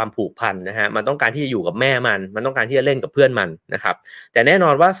มีความผูกพันนะฮะมันต้องการที่จะอยู่กับแม่มันต้องการที่จะเล่นกับเพื่อนมันนะครับแต่แน่นอ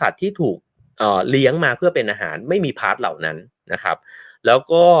นว่าสัตว์ที่ถูกเลี้ยงมาเพื่อเป็นอาหารไม่มีพาร์ทเหล่านั้นนะครับแล้ว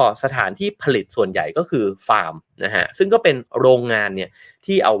ก็สถานที่ผลิตส่วนใหญ่ก็คือฟาร์มนะฮะซึ่งก็เป็นโรงงานเนี่ย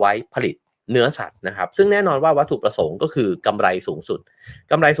ที่เอาไว้ผลิตเนื้อสัตว์นะครับซึ่งแน่นอนว่าวัตถุประสงค์ก็คือกำไรสูงสุด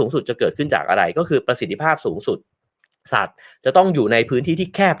กำไรสูงสุดจะเกิดขึ้นจากอะไรก็คือประสิทธิภาพสูงสุดสัตว์จะต้องอยู่ในพื้นที่ที่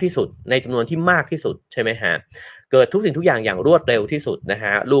แคบที่สุดในจำนวนที่มากที่สุดใช่ไหมฮะเกิดทุกสิ่งทุกอย่างอย่างรวดเร็วที่สุดนะฮ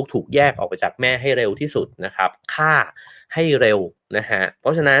ะลูกถูกแยกออกไปจากแม่ให้เร็วที่สุดนะครับฆ่าให้เร็วนะฮะเพร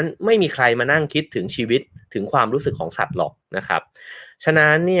าะฉะนั้นไม่มีใครมานั่งคิดถึงชีวิตถึงความรู้สึกของสัตว์หรอกนะครับฉะ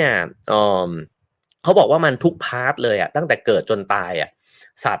นั้นเนี่ยเขาบอกว่ามันทุกพาร์ทเลยอ่ะตั้งแต่เกิดจนตายอ่ะ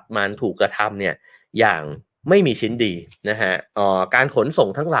สัตว์มันถูกกระทำเนี่ยอย่างไม่มีชิ้นดีนะฮะการขนส่ง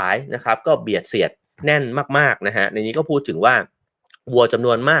ทั้งหลายนะครับก็เบียดเสียดแน่นมากๆนะฮะในนี้ก็พูดถึงว่าวัวจำน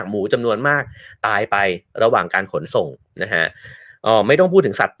วนมากหมูจำนวนมากตายไประหว่างการขนส่งนะฮะไม่ต้องพูด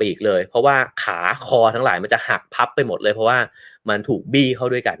ถึงสัตว์ปีกเลยเพราะว่าขาคอทั้งหลายมันจะหักพับไปหมดเลยเพราะว่ามันถูกบี้เข้า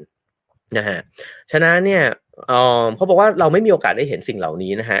ด้วยกันนะฮะฉะนั้นเนี่ยเขาบอกว่าเราไม่มีโอกาสได้เห็นสิ่งเหล่า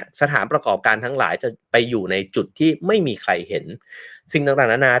นี้นะฮะสถานประกอบการทั้งหลายจะไปอยู่ในจุดที่ไม่มีใครเห็นสิ่งต่าง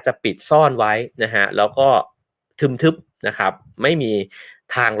ๆนานาจะปิดซ่อนไว้นะฮะแล้วก็ทึมทึบ นะครับไม่มี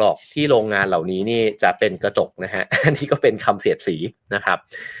ทางหรอกที่โรงงานเหล่านี้นี่จะเป็นกระจกนะฮะ อันนี้ก็เป็นคำเสียดสีนะครับ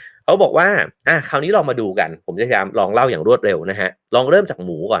เขาบอกว่าคราวนี้ลองมาดูกันผมจะพยายามลองเล่าอย่างรวดเร็วนะฮะลองเริ่มจากห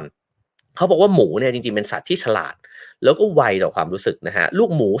มูก่อนเขาบอกว่าหมูเนี่ยจริงๆเป็นสัตว์ที่ฉลาดแล้วก็ไวต่อความรู้สึกนะฮะลูก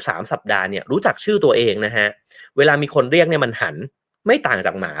หมู3 สัปดาห์เนี่ยรู้จักชื่อตัวเองนะฮะเวลามีคนเรียกเนี่ยมันหันไม่ต่างจ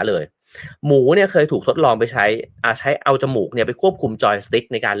ากหมาเลยหมูเนี่ยเคยถูกทดลองไปใช้เอาจมูกเนี่ยไปควบคุมจอยสติ๊ก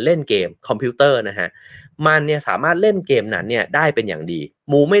ในการเล่นเกมคอมพิวเตอร์นะฮะมันเนี่ยสามารถเล่นเกมนั้นเนี่ยได้เป็นอย่างดี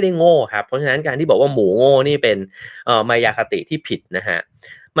หมูไม่ได้โง่ครับเพราะฉะนั้นการที่บอกว่าหมูโง่นี่เป็นมายาคติที่ผิดนะฮะ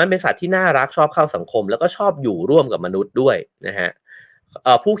มันเป็นสัตว์ที่น่ารักชอบเข้าสังคมแล้วก็ชอบอยู่ร่วมกับมนุษย์ด้วยนะฮะ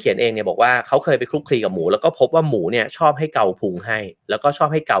ผู้เขียนเองเนี่ยบอกว่าเขาเคยไปคลุกคลีกับหมูแล้วก็พบว่าหมูเนี่ยชอบให้เกาพุงให้แล้วก็ชอบ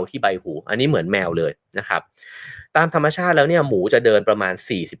ให้เกาที่ใบหูอันนี้เหมือนแมวเลยนะครับตามธรรมชาติแล้วเนี่ยหมูจะเดินประมาณ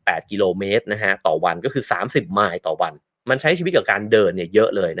48 กิโลเมตรนะฮะต่อวันก็คือ30 ไมล์ต่อวันมันใช้ชีวิตกับการเดินเนี่ยเยอะ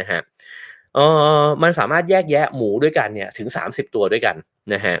เลยนะฮะมันสามารถแยกแยะหมูด้วยกันเนี่ยถึง30 ตัวด้วยกัน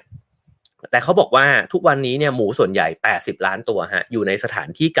นะฮะแต่เขาบอกว่าทุกวันนี้เนี่ยหมูส่วนใหญ่80 ล้านตัวฮะอยู่ในสถาน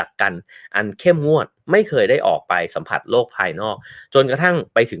ที่กักกันอันเข้มงวดไม่เคยได้ออกไปสัมผัสโลกภายนอกจนกระทั่ง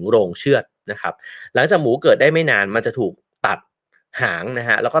ไปถึงโรงเชือดนะครับหลังจากหมูเกิดได้ไม่นานมันจะถูกตัดหางนะ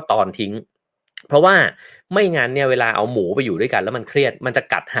ฮะแล้วก็ตอนทิ้งเพราะว่าไม่งั้นเนี่ยเวลาเอาหมูไปอยู่ด้วยกันแล้วมันเครียดมันจะ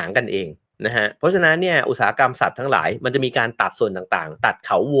กัดหางกันเองนะฮะเพราะฉะนั้นเนี่ยอุตสาหกรรมสัตว์ทั้งหลายมันจะมีการตัดส่วนต่างๆตัดเ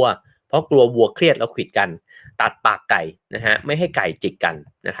ขาวัวเพราะกลัววัวเครียดแล้วขวิดกันตัดปากไก่นะฮะไม่ให้ไก่จิกกัน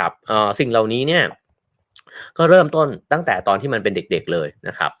นะครับสิ่งเหล่านี้เนี่ยก็เริ่มต้นตั้งแต่ตอนที่มันเป็นเด็กๆเลยน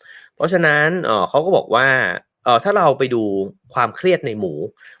ะครับเพราะฉะนั้นเขาก็บอกว่าถ้าเราไปดูความเครียดในห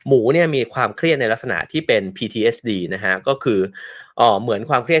มูเนี่ยมีความเครียดในลักษณะที่เป็น PTSD นะฮะก็คือเหมือน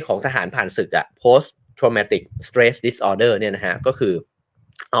ความเครียดของทหารผ่านศึกอะ post traumatic stress disorder เนี่ยนะฮะก็คือ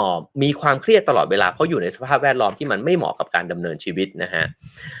มีความเครียดตลอดเวลาเพราะอยู่ในสภาพแวดล้อมที่มันไม่เหมาะกับการดำเนินชีวิตนะฮะ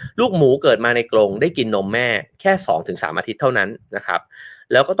ลูกหมูเกิดมาในกรงได้กินนมแม่แค่ 2-3 อาทิตย์เท่านั้นนะครับ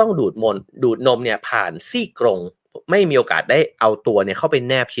แล้วก็ต้องดูดนมเนี่ยผ่านซี่กรงไม่มีโอกาสได้เอาตัวเนี่ยเข้าไป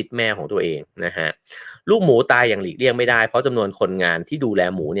แนบชิดแม่ของตัวเองนะฮะลูกหมูตายอย่างหลีกเลี่ยงไม่ได้เพราะจำนวนคนงานที่ดูแล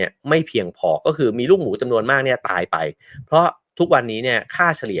หมูเนี่ยไม่เพียงพอก็คือมีลูกหมูจำนวนมากเนี่ยตายไปเพราะทุกวันนี้เนี่ยค่า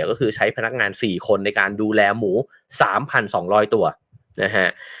เฉลี่ยก็คือใช้พนักงาน4 คนในการดูแลหมู 3,200 ตัวนะฮะ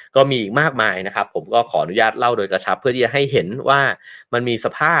ก็มีอีกมากมายนะครับผมก็ขออนุญาตเล่าโดยกระชับเพื่อที่จะให้เห็นว่ามันมีส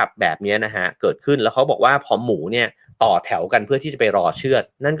ภาพแบบนี้นะฮะเกิดขึ้นแล้วเขาบอกว่าพอหมูเนี่ยต่อแถวกันเพื่อที่จะไปรอเชือด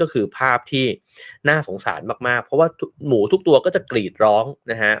นั่นก็คือภาพที่น่าสงสารมากๆเพราะว่าหมูทุกตัวก็จะกรีดร้อง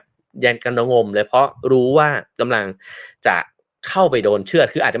นะฮะแยนกันระงมเลยเพราะรู้ว่ากำลังจะเข้าไปโดนเชือด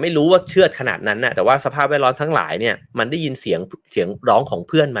คืออาจจะไม่รู้ว่าเชือดขนาดนั้นนะแต่ว่าสภาพแวดล้อมทั้งหลายเนี่ยมันได้ยินเสียงร้องของ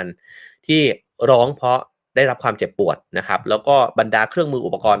เพื่อนมันที่ร้องเพราะได้รับความเจ็บปวดนะครับแล้วก็บรรดาเครื่องมืออุ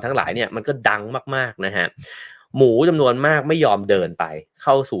ปกรณ์ทั้งหลายเนี่ยมันก็ดังมากๆนะฮะหมูจำนวนมากไม่ยอมเดินไปเ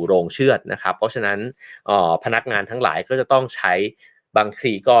ข้าสู่โรงเชือดนะครับเพราะฉะนั้นพนักงานทั้งหลายก็จะต้องใช้บาง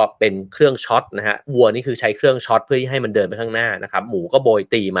ทีก็เป็นเครื่องช็อตนะฮะวัวนี่คือใช้เครื่องช็อตเพื่อที่ให้มันเดินไปข้างหน้านะครับหมูก็โบย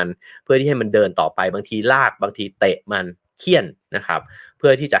ตีมันเพื่อที่ให้มันเดินต่อไปบางทีลากบางทีเตะมันเคี่ยนนะครับเพื่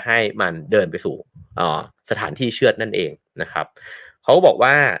อที่จะให้มันเดินไปสู่สถานที่เชือดนั่นเองนะครับเขาบอก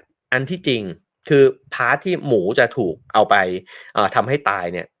ว่าอันที่จริงคือพาร์ทที่หมูจะถูกเอาไปทำให้ตาย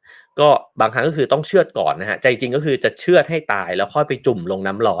เนี่ยก็บางครั้งก็คือต้องเชือดก่อนนะฮะใจจริงก็คือจะเชือดให้ตายแล้วค่อยไปจุ่มลง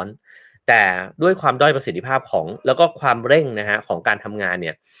น้ำร้อนแต่ด้วยความด้อยประสิทธิภาพของแล้วก็ความเร่งนะฮะของการทำงานเ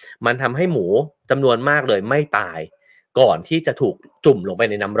นี่ยมันทำให้หมูจำนวนมากเลยไม่ตายก่อนที่จะถูกจุ่มลงไป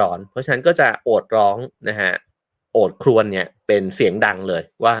ในน้ำร้อนเพราะฉะนั้นก็จะโอดร้องนะฮะโอดครวญเนี่ยเป็นเสียงดังเลย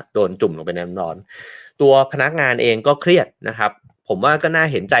ว่าโดนจุ่มลงไปในน้ำร้อนตัวพนักงานเองก็เครียดนะครับผมว่าก็น่า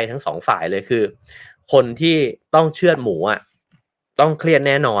เห็นใจทั้งสองฝ่ายเลยคือคนที่ต้องเชือดหมูอ่ะต้องเครียดแ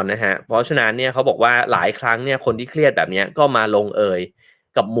น่นอนนะฮะเพราะฉะนั้นเนี่ยเขาบอกว่าหลายครั้งเนี่ยคนที่เครียดแบบนี้ก็มาลงเอย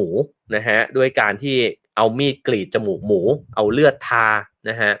กับหมูนะฮะด้วยการที่เอามีดกรีดจมูกหมูเอาเลือดทา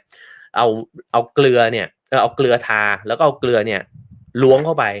นะฮะเอาเกลือเนี่ยเอาเกลือทาแล้วก็เอาเกลือเนี่ยล้วงเ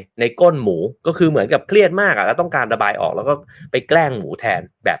ข้าไปในก้นหมูก็คือเหมือนกับเครียดมากอ่ะแล้วต้องการระบายออกแล้วก็ไปแกล้งหมูแทน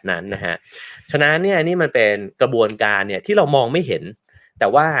แบบนั้นนะฮะฉะนั้นเนี่ยนี่มันเป็นกระบวนการเนี่ยที่เรามองไม่เห็นแต่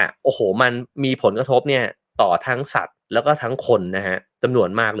ว่าโอ้โหมันมีผลกระทบเนี่ยต่อทั้งสัตว์แล้วก็ทั้งคนนะฮะจำนวน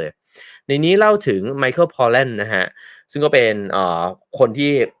มากเลยในนี้เล่าถึงไมเคิลพอลเลนนะฮะซึ่งก็เป็นคน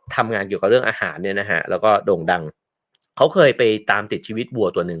ที่ทำงานเกี่ยวกับเรื่องอาหารเนี่ยนะฮะแล้วก็โด่งดังเขาเคยไปตามติดชีวิตวัว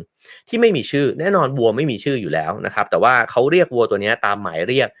ตัวหนึ่งที่ไม่มีชื่อแน่นอนวัวไม่มีชื่ออยู่แล้วนะครับแต่ว่าเขาเรียกวัวตัวนี้ตามหมาย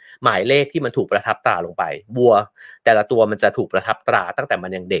เลขที่มันถูกประทับตราลงไปวัวแต่ละตัวมันจะถูกประทับตราตั้งแต่มั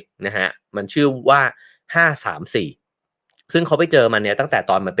นยังเด็กนะฮะมันชื่อว่า534ซึ่งเขาไปเจอมันเนี่ยตั้งแต่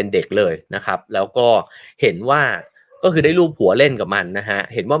ตอนมันเป็นเด็กเลยนะครับแล้วก็เห็นว่าก็คือได้ลูบหัวเล่นกับมันนะฮะ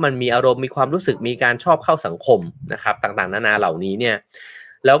เห็นว่ามันมีอารมณ์มีความรู้สึกมีการชอบเข้าสังคมนะครับต่างๆนานาเหล่านี้เนี่ย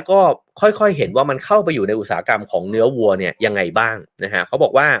แล้วก็ค่อยๆเห็นว่ามันเข้าไปอยู่ในอุตสาหกรรมของเนื้อวัวเนี่ยยังไงบ้างนะฮะเขาบอ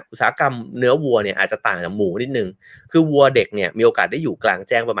กว่าอุตสาหกรรมเนื้อวัวเนี่ยอาจจะต่างจากหมูนิดนึงคือวัวเด็กเนี่ยมีโอกาสได้อยู่กลางแ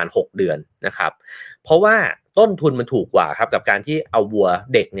จ้งประมาณ6เดือนนะครับเพราะว่าต้นทุนมันถูกกว่าครับกับการที่เอาวัว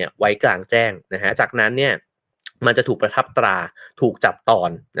เด็กเนี่ยไว้กลางแจ้งนะฮะจากนั้นเนี่ยมันจะถูกประทับตราถูกจับตอน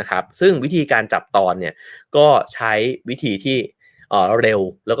นะครับซึ่งวิธีการจับตอนเนี่ยก็ใช้วิธีที่เร็ว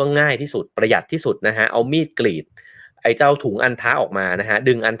แล้วก็ง่ายที่สุดประหยัดที่สุดนะฮะเอามีดกรีดไอ้เจ้าถุงอัณฑะออกมานะฮะ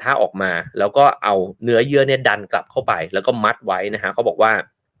ดึงอัณฑะออกมาแล้วก็เอาเนื้อเยื่อเนี่ยดันกลับเข้าไปแล้วก็มัดไว้นะฮะเขาบอกว่า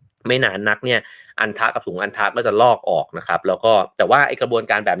ไม่นานนักเนี่ยอัณฑะกับถุงอัณฑะก็จะลอกออกนะครับแล้วก็แต่ว่าไอ้กระบวน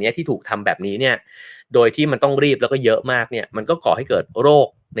การแบบนี้ที่ถูกทำแบบนี้เนี่ยโดยที่มันต้องรีบแล้วก็เยอะมากเนี่ยมันก็ก่อให้เกิดโรค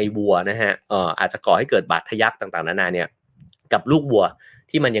ในวัวนะฮะอาจจะก่อให้เกิดบาดทะยักต่างๆนานาเนี่ยกับลูกวัว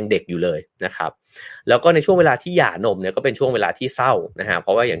ที่มันยังเด็กอยู่เลยนะครับแล้วก็ในช่วงเวลาที่หย่านมเนี่ยก็เป็นช่วงเวลาที่เศร้านะฮะเพร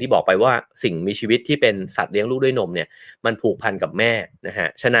าะว่าอย่างที่บอกไปว่าสิ่งมีชีวิตที่เป็นสัตว์เลี้ยงลูกด้วยนมเนี่ยมันผูกพันกับแม่นะฮะ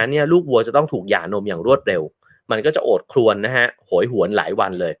ฉะนั้นเนี่ยลูกวัวจะต้องถูกหย่านมอย่างรวดเร็วมันก็จะโอดครวญนะฮะโหยหวนหลายวั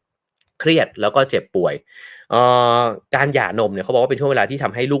นเลยเครียดแล้วก็เจ็บป่วยการหย่านมเนี่ยเขาบอกว่าเป็นช่วงเวลาที่ท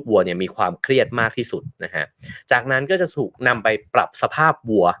ำให้ลูกวัวเนี่ยมีความเครียดมากที่สุดนะฮะจากนั้นก็จะถูกนำไปปรับสภาพ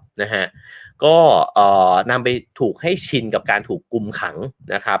วัวนะฮะก็นำไปถูกให้ชินกับการถูกกุมขัง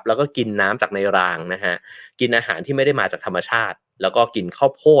นะครับแล้วก็กินน้ำจากในรางนะฮะกินอาหารที่ไม่ได้มาจากธรรมชาติแล้วก็กินข้า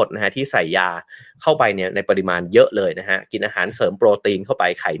วโพดนะฮะที่ใส่ยาเข้าไปเนี่ยในปริมาณเยอะเลยนะฮะกินอาหารเสริมโปรตีนเข้าไป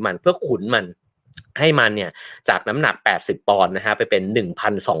ไขมันเพื่อขุนมันให้มันเนี่ยจากน้ำหนัก80ปอนด์นะฮะไปเป็น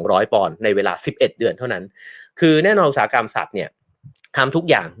 1,200 ปอนด์ในเวลา11เดือนเท่านั้นคือแน่นอนอุตสาหกรรมสัตว์เนี่ยทำทุก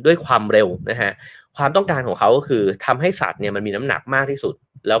อย่างด้วยความเร็วนะฮะความต้องการของเขาก็คือทำให้สัตว์เนี่ยมันมีน้ำหนักมากที่สุด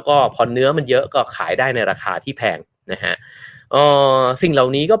แล้วก็พอเนื้อมันเยอะก็ขายได้ในราคาที่แพงนะฮะสิ่งเหล่า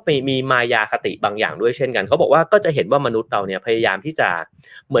นี้ก็มีมายาคติบางอย่างด้วยเช่นกันเขาบอกว่าก็จะเห็นว่ามนุษย์เราเนี่ยพยายามที่จะ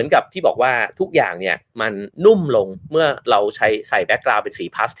เหมือนกับที่บอกว่าทุกอย่างเนี่ยมันนุ่มลงเมื่อเราใส่แบ็กกราวด์เป็นสี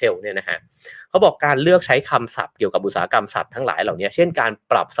พาสเทลเนี่ยนะฮะเขาบอกการเลือกใช้คำศัพท์เกี่ยวกับอุตสาหกรรมสัตว์ทั้งหลายเหล่านี้เช่นการ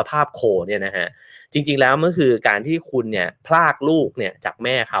ปรับสภาพโคเนี่ยนะฮะจริงๆแล้วมันคือการที่คุณเนี่ยพรากลูกเนี่ยจากแ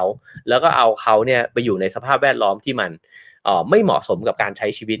ม่เขาแล้วก็เอาเขาเนี่ยไปอยู่ในสภาพแวดล้อมที่มันไม่เหมาะสมกับการใช้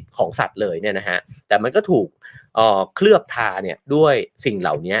ชีวิตของสัตว์เลยเนี่ยนะฮะแต่มันก็ถูกเคลือบทาเนี่ยด้วยสิ่งเห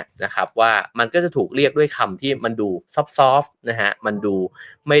ล่านี้นะครับว่ามันก็จะถูกเรียกด้วยคำที่มันดูซอฟต์ๆนะฮะมันดู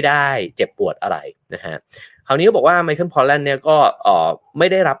ไม่ได้เจ็บปวดอะไรนะฮะคราวนี้ก็บอกว่าไมเคิลพอลแลนด์เนี่ยก็ไม่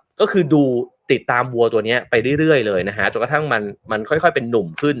ได้รับก็คือดูติดตามวัวตัวนี้ไปเรื่อยๆเลยนะฮะจนกระทั่งมันค่อยๆเป็นหนุ่ม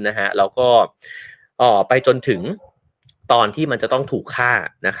ขึ้นนะฮะแล้วก็ไปจนถึงตอนที่มันจะต้องถูกฆ่า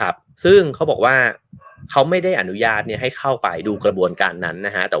นะครับซึ่งเขาบอกว่าเขาไม่ได้อนุญาตเนี่ยให้เข้าไปดูกระบวนการนั้นน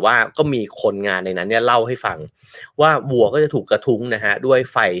ะฮะแต่ว่าก็มีคนงานในนั้นเนี่ยเล่าให้ฟังว่าวัวก็จะถูกกระทุ้งนะฮะด้วย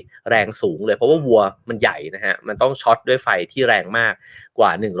ไฟแรงสูงเลยเพราะว่าวัวมันใหญ่นะฮะมันต้องช็อตด้วยไฟที่แรงมากกว่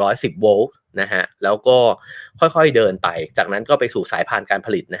า110โวลต์นะฮะแล้วก็ค่อยๆเดินไปจากนั้นก็ไปสู่สายพานการผ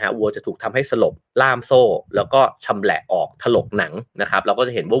ลิตนะฮะวัวจะถูกทำให้สลบล่ามโซ่แล้วก็ชำแหละออกถลกหนังนะครับเราก็จ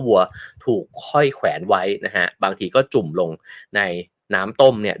ะเห็นว่าวัวถูกค่อยแขวนไว้นะฮะบางทีก็จุ่มลงในน้ำต้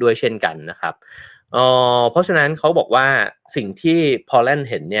มเนี่ยด้วยเช่นกันนะครับเพราะฉะนั้นเขาบอกว่าสิ่งที่พอลแลนด์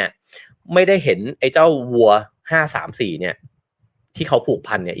เห็นเนี่ยไม่ได้เห็นไอ้เจ้าวัว534เนี่ยที่เขาผูก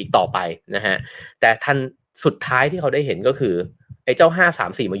พันเนี่ยอีกต่อไปนะฮะแต่ทันสุดท้ายที่เขาได้เห็นก็คือไอ้เจ้า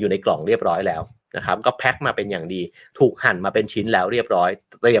534มาอยู่ในกล่องเรียบร้อยแล้วนะครับก็แพ็คมาเป็นอย่างดีถูกหั่นมาเป็นชิ้นแล้วเรียบร้อย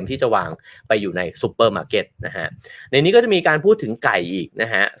เตรียมที่จะวางไปอยู่ในซุปเปอร์มาร์เก็ตนะฮะในนี้ก็จะมีการพูดถึงไก่อีกน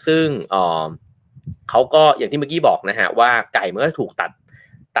ะฮะซึ่งเขาก็อย่างที่เมื่อกี้บอกนะฮะว่าไก่มันก็ถูกตัด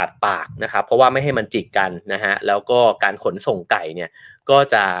ปากนะครับเพราะว่าไม่ให้มันจิกกันนะฮะแล้วก็การขนส่งไก่เนี่ยก็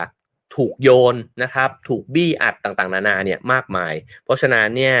จะถูกโยนนะครับถูกบี้อัดต่างๆนานาเนี่ยมากมายเพราะฉะนั้น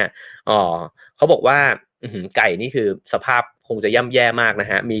เนี่ยเขาบอกว่าไก่นี่คือสภาพคงจะย่ำแย่มากนะ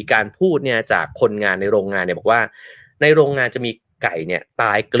ฮะมีการพูดเนี่ยจากคนงานในโรงงานเนี่ยบอกว่าในโรงงานจะมีไก่เนี่ยต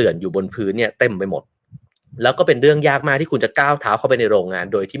ายเกลื่อนอยู่บนพื้นเนี่ยเต็มไปหมดแล้วก็เป็นเรื่องยากมากที่คุณจะก้าวเท้าเข้าไปในโรงงาน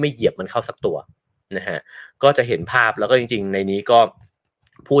โดยที่ไม่เหยียบมันเข้าสักตัวนะฮะก็จะเห็นภาพแล้วก็จริงๆในนี้ก็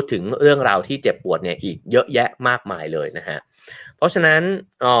พูดถึงเรื่องราวที่เจ็บปวดเนี่ยอีกเยอะแยะมากมายเลยนะฮะเพราะฉะนั้น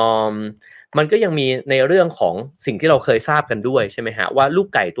มันก็ยังมีในเรื่องของสิ่งที่เราเคยทราบกันด้วยใช่ไหมฮะว่าลูก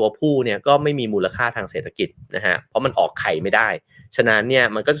ไก่ตัวผู้เนี่ยก็ไม่มีมูลค่าทางเศรษฐกิจนะฮะเพราะมันออกไข่ไม่ได้ฉะนั้นเนี่ย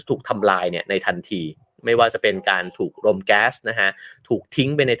มันก็จะถูกทำลายเนี่ยในทันทีไม่ว่าจะเป็นการถูกรมแก๊สนะฮะถูกทิ้ง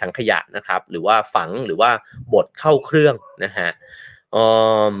ไปในถังขยะนะครับหรือว่าฝังหรือว่าบดเข้าเครื่องนะฮะ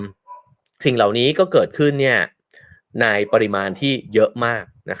สิ่งเหล่านี้ก็เกิดขึ้นเนี่ยในปริมาณที่เยอะมาก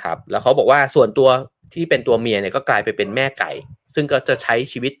นะครับแล้วเขาบอกว่าส่วนตัวที่เป็นตัวเมียเนี่ยก็กลายไปเป็นแม่ไก่ซึ่งก็จะใช้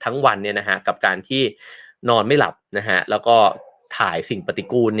ชีวิตทั้งวันเนี่ยนะฮะกับการที่นอนไม่หลับนะฮะแล้วก็ถ่ายสิ่งปฏิ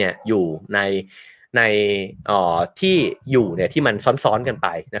กูลเนี่ยอยู่ใน ในที่อยู่เนี่ยที่มันซ้อนๆกันไป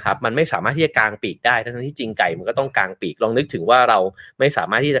นะครับมันไม่สามารถที่จะกางปีกได้ทั้งที่จริงไก่มันก็ต้องกางปีกลองนึกถึงว่าเราไม่สา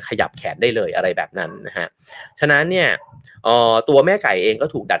มารถที่จะขยับแขนได้เลยอะไรแบบนั้นนะฮะฉะนั้นเนี่ยตัวแม่ไก่เองก็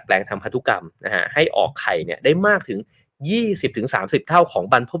ถูกดัดแปลงทำพันธุกรรมนะฮะให้ออกไข่เนี่ยได้มากถึง 20-30 เท่าของ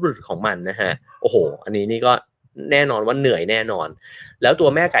บรรพบุรุษของมันนะฮะโอ้โหอันนี้นี่ก็แน่นอนว่าเหนื่อยแน่นอนแล้วตัว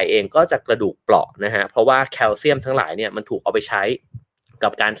แม่ไก่เองก็จะกระดูกเปราะนะฮะเพราะว่าแคลเซียมทั้งหลายเนี่ยมันถูกเอาไปใช้กั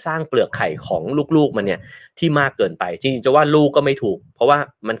บการสร้างเปลือกไข่ของลูกๆมันเนี่ยที่มากเกินไปจริงๆจะว่าลูกก็ไม่ถูกเพราะว่า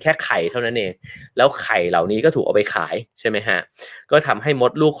มันแค่ไข่เท่านั้นเองแล้วไข่เหล่านี้ก็ถูกเอาไปขายใช่ไหมฮะก็ทำให้ม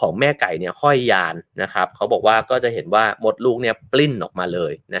ดลูกของแม่ไก่เนี่ยห้อยยานนะครับเขาบอกว่าก็จะเห็นว่ามดลูกเนี่ยปลิ้นออกมาเล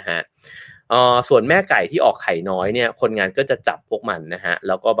ยนะฮะส่วนแม่ไก่ที่ออกไข่น้อยเนี่ยคนงานก็จะจับพวกมันนะฮะแ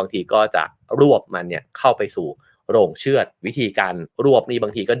ล้วก็บางทีก็จะรวบมันเนี่ยเข้าไปสู่โรงเชือดวิธีการรวบนี่บา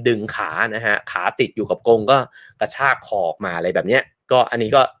งทีก็ดึงขานะฮะขาติดอยู่กับกรงก็กระชากคอออกมาอะไรแบบเนี้ยก็อันนี้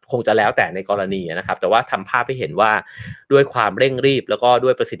ก็คงจะแล้วแต่ในกรณีนะครับแต่ว่าทำภาพให้เห็นว่าด้วยความเร่งรีบแล้วก็ด้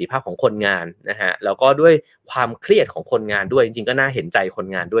วยประสิทธิภาพของคนงานนะฮะแล้วก็ด้วยความเครียดของคนงานด้วยจริงๆก็น่าเห็นใจคน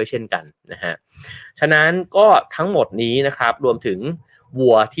งานด้วยเช่นกันนะฮะฉะนั้นก็ทั้งหมดนี้นะครับรวมถึง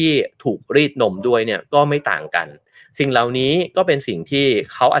วัวที่ถูกรีดนมด้วยเนี่ยก็ไม่ต่างกันสิ่งเหล่านี้ก็เป็นสิ่งที่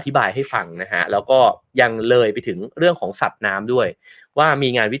เขาอธิบายให้ฟังนะฮะแล้วก็ยังเลยไปถึงเรื่องของสัตว์น้ำด้วยว่ามี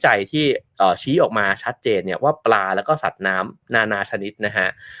งานวิจัยที่ชี้ออกมาชัดเจนเนี่ยว่าปลาแล้วก็สัตว์น้ำนานาชนิดนะฮะ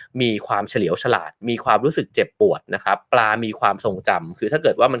มีความเฉลียวฉลาดมีความรู้สึกเจ็บปวดนะครับปลามีความทรงจำคือถ้าเ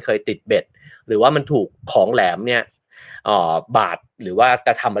กิดว่ามันเคยติดเบ็ดหรือว่ามันถูกของแหลมเนี่ยบาดหรือว่าก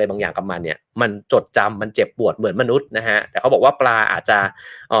ระทำอะไรบางอย่างกับมันเนี่ยมันจดจำมันเจ็บปวดเหมือนมนุษย์นะฮะแต่เขาบอกว่าปลาอาจจะ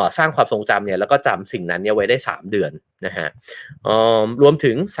สร้างความทรงจำเนี่ยแล้วก็จำสิ่งนั้นเนี่ยไว้ได้3 เดือนนะฮะรวม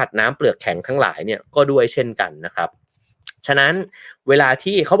ถึงสัตว์น้ำเปลือกแข็งทั้งหลายเนี่ยก็ด้วยเช่นกันนะครับฉะนั้นเวลา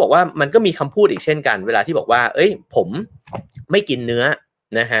ที่เขาบอกว่ามันก็มีคำพูดอีกเช่นกันเวลาที่บอกว่าเอ้ยผมไม่กินเนื้อ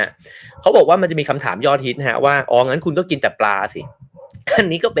นะฮะเขาบอกว่ามันจะมีคำถามยอดฮิตนะฮะว่างั้นคุณก็กินแต่ปลาสิอัน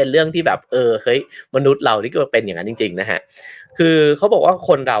นี้ก็เป็นเรื่องที่แบบเฮ้ยมนุษย์เรานี่ก็เป็นอย่างนั้นจริงๆนะฮะคือเขาบอกว่าค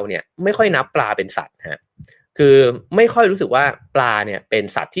นเราเนี่ยไม่ค่อยนับปลาเป็นสัตว์ฮะคือไม่ค่อยรู้สึกว่าปลาเนี่ยเป็น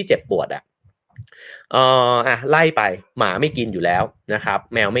สัตว์ที่เจ็บปวดไล่ไปหมาไม่กินอยู่แล้วนะครับ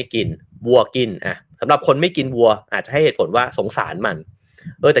แมวไม่กินวัวกินสำหรับคนไม่กินวัวอาจจะให้เหตุผลว่าสงสารมัน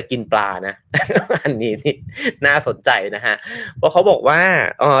แต่กินปลานะ อันนี้นี่น่าสนใจนะฮะเพราะเขาบอกว่า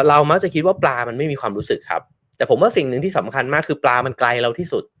เรามักจะคิดว่าปลามันไม่มีความรู้สึกครับแต่ผมว่าสิ่งหนึ่งที่สำคัญมากคือปลามันไกลเราที่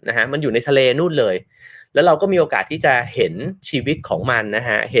สุดนะฮะมันอยู่ในทะเลนู่นเลยแล้วเราก็มีโอกาสที่จะเห็นชีวิตของมันนะฮ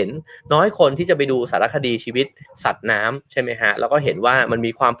ะเห็นน้อยคนที่จะไปดูสารคดีชีวิตสัตว์น้ำใช่ไหมฮะแล้วก็เห็นว่ามัน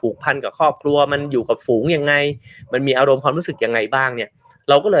มีความผูกพันกับครอบครัวมันอยู่กับฝูงยังไงมันมีอารมณ์ความรู้สึกยังไงบ้างเนี่ย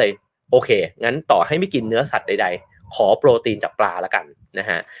เราก็เลยโอเคงั้นต่อให้ไม่กินเนื้อสัตว์ใดๆขอโปรตีนจากปลาละกันนะ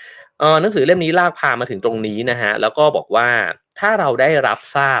ฮะหนังสือเล่มนี้ลากพามาถึงตรงนี้นะฮะแล้วก็บอกว่าถ้าเราได้รับ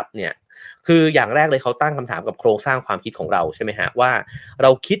ทราบเนี่ยคืออย่างแรกเลยเขาตั้งคำถามกับโครงสร้างความคิดของเราใช่ไหมฮะว่าเรา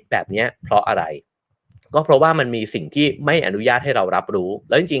คิดแบบนี้เพราะอะไรก็เพราะว่ามันมีสิ่งที่ไม่อนุญาตให้เรารับรู้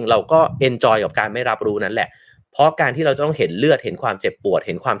แล้วจริงๆเราก็เอนจอยกับการไม่รับรู้นั่นแหละเพราะการที่เราจะต้องเห็นเลือดเห็นความเจ็บปวดเ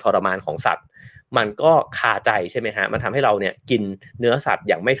ห็นความทรมานของสัตว์มันก็คาใจใช่ไหมฮะมันทำให้เราเนี่ยกินเนื้อสัตว์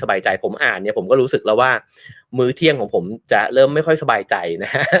อย่างไม่สบายใจผมอ่านเนี่ยผมก็รู้สึกแล้วว่ามื้อเที่ยงของผมจะเริ่มไม่ค่อยสบายใจน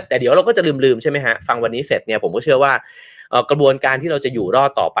ะฮะแต่เดี๋ยวเราก็จะลืมใช่ไหมฮะฟังวันนี้เสร็จเนี่ยผมก็เชื่อว่ากระบวนการที่เราจะอยู่รอ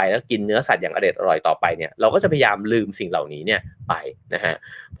ดต่อไปแล้วกินเนื้อสัตว์อย่างอร่อยต่อไปเนี่ยเราก็จะพยายามลืมสิ่งเหล่านี้เนี่ยไปนะฮะ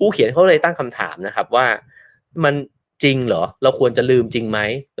ผู้เขียนเขาเลยตั้งคำถามนะครับว่ามันจริงเหรอเราควรจะลืมจริงไหม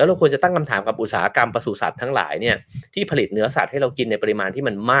แล้วเราควรจะตั้งคำถามกับอุตสาหกรรมปศุสัตว์ทั้งหลายเนี่ยที่ผลิตเนื้อสัตว์ให้เรากินในปริมาณที่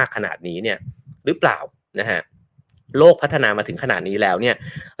มันมากขนาดนี้เนี่ยหรือเปล่านะฮะโลกพัฒนามาถึงขนาดนี้แล้วเนี่ย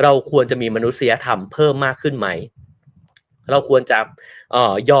เราควรจะมีมนุษยธรรมเพิ่มมากขึ้นไหมเราควรจะ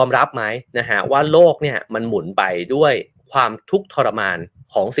ยอมรับไหมนะฮะว่าโลกเนี่ยมันหมุนไปด้วยความทุกข์ทรมาน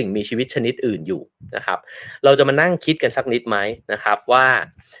ของสิ่งมีชีวิตชนิดอื่นอยู่นะครับเราจะมานั่งคิดกันสักนิดไหมนะครับว่า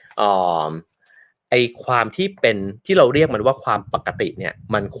ไอความที่เป็นที่เราเรียกมันว่าความปกติเนี่ย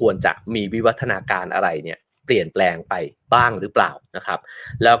มันควรจะมีวิวัฒนาการอะไรเนี่ยเปลี่ยนแปลงไปบ้างหรือเปล่านะครับ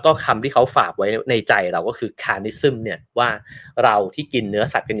แล้วก็คำที่เขาฝากไว้ในใจเราก็คือ carnism เนี่ยว่าเราที่กินเนื้อ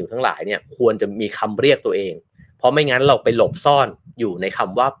สัตว์กันอยู่ทั้งหลายเนี่ยควรจะมีคำเรียกตัวเองเพราะไม่งั้นเราไปหลบซ่อนอยู่ในค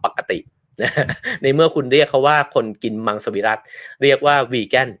ำว่าปกติในเมื่อคุณเรียกเขาว่าคนกินมังสวิรัติเรียกว่าวี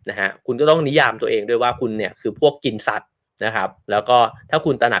แกนนะฮะคุณก็ต้องนิยามตัวเองด้วยว่าคุณเนี่ยคือพวกกินสัตว์นะครับแล้วก็ถ้า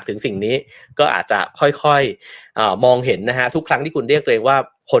คุณตระหนักถึงสิ่งนี้ก็อาจจะค่อยๆมองเห็นนะฮะทุกครั้งที่คุณเรียกตัวเองว่า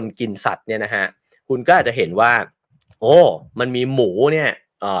คนกินสัตว์เนี่ยนะฮะคุณก็อาจจะเห็นว่าโอ้มันมีหมูเนี่ย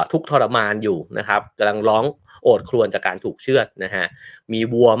ทุกทรมานอยู่นะครับกำลังร้องโอดครวญจากการถูกเชือดนะฮะมี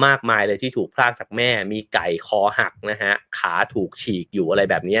วัวมากมายเลยที่ถูกพรากจากแม่มีไก่คอหักนะฮะขาถูกฉีกอยู่อะไร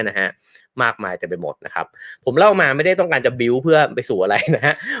แบบนี้นะฮะ มากมายเต็มไปหมดนะครับผมเล่ามาไม่ได้ต้องการจะบิ้วเพื่อไปสู่อะไรนะฮ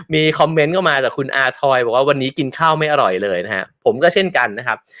ะมีคอมเมนต์เข้ามาจากคุณอาทอยบอกว่าวันนี้กินข้าวไม่อร่อยเลยนะฮะผมก็เช่นกันนะค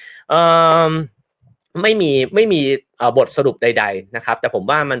รับไม่มีบทสรุปใดๆนะครับแต่ผม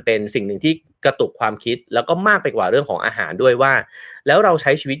ว่ามันเป็นสิ่งหนึ่งที่กระตุกความคิดแล้วก็มากไปกว่าเรื่องของอาหารด้วยว่าแล้วเราใ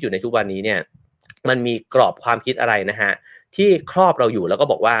ช้ชีวิตอยู่ในทุกวันนี้เนี่ยมันมีกรอบความคิดอะไรนะฮะที่ครอบเราอยู่แล้วก็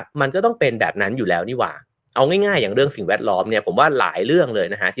บอกว่ามันก็ต้องเป็นแบบนั้นอยู่แล้วนี่หว่าเอาง่ายๆอย่างเรื่องสิ่งแวดล้อมเนี่ยผมว่าหลายเรื่องเลย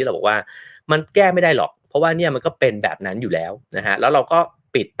นะฮะที่เราบอกว่ามันแก้ไม่ได้หรอกเพราะว่าเนี่ยมันก็เป็นแบบนั้นอยู่แล้วนะฮะแล้วเราก็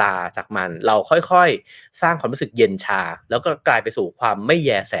ปิดตาจากมันเราค่อยๆสร้างความรู้สึกเย็นชาแล้วก็กลายไปสู่ความไม่แย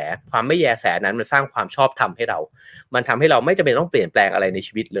แสความไม่แยแสนั้นมันสร้างความชอบธรรมให้เรามันทำให้เราไม่จำเป็นต้องเปลี่ยนแปลงอะไรใน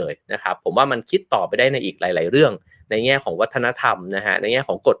ชีวิตเลยนะครับผมว่ามันคิดต่อไปได้ในอีกหลายๆเรื่องในแง่ของวัฒนธรรมนะฮะในแง่ข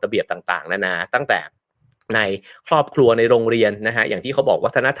องกฎระเบียบต่างๆนานาตั้งแต่ในครอบครัวในโรงเรียนนะฮะอย่างที่เขาบอก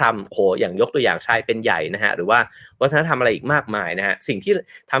วัฒนธรรมโหอย่างยกตัวอย่างชายเป็นใหญ่นะฮะหรือว่าวัฒนธรรมอะไรอีกมากมายนะฮะสิ่งที่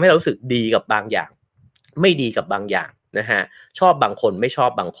ทำให้เรารู้สึกดีกับบางอย่างไม่ดีกับบางอย่างนะฮะชอบบางคนไม่ชอ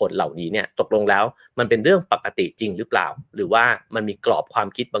บบางคนเหล่านี้เนี่ยตกลงแล้วมันเป็นเรื่องปกติจริงหรือเปล่าหรือว่ามันมีกรอบความ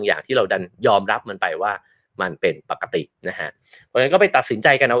คิดบางอย่างที่เราดันยอมรับมันไปว่ามันเป็นปกตินะฮะเพราะฉะนั้นก็ไปตัดสินใจ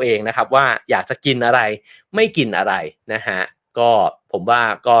กันเอาเองนะครับว่าอยากจะกินอะไรไม่กินอะไรนะฮะก็ผมว่า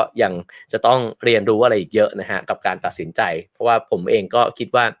ก็ยังจะต้องเรียนรู้อะไรอีกเยอะนะฮะกับการตัดสินใจเพราะว่าผมเองก็คิด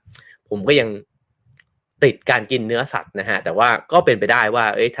ว่าผมก็ยังติดการกินเนื้อสัตว์นะฮะแต่ว่าก็เป็นไปได้ว่า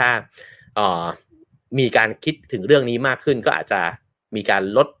ถ้ามีการคิดถึงเรื่องนี้มากขึ้นก็อาจจะมีการ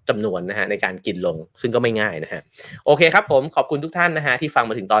ลดจำนวนนะฮะในการกินลงซึ่งก็ไม่ง่ายนะฮะโอเคครับผมขอบคุณทุกท่านนะฮะที่ฟัง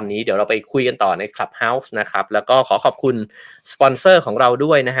มาถึงตอนนี้เดี๋ยวเราไปคุยกันต่อใน Clubhouse นะครับแล้วก็ขอบคุณสปอนเซอร์ของเรา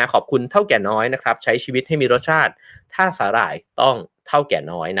ด้วยนะฮะขอบคุณเท่าแก่น้อยนะครับใช้ชีวิตให้มีรสชาติถ้าสาหร่ายต้องเท่าแก่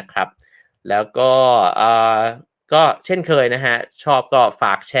น้อยนะครับแล้วก็เช่นเคยนะฮะชอบก็ฝ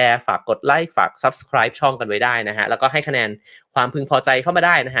ากแชร์ฝากกดไลค์ฝาก Subscribe ช่องกันไว้ได้นะฮะแล้วก็ให้คะแนนความพึงพอใจเข้ามาไ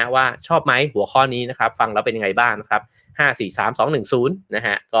ด้นะฮะว่าชอบไหมหัวข้อนี้นะครับฟังแล้วเป็นยังไงบ้างนะครับ5 4 3 2 1 0นะฮ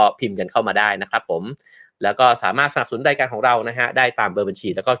ะก็พิมพ์กันเข้ามาได้นะครับผมแล้วก็สามารถสนับสนุนรายการของเรานะฮะได้ตามเบอร์บัญชี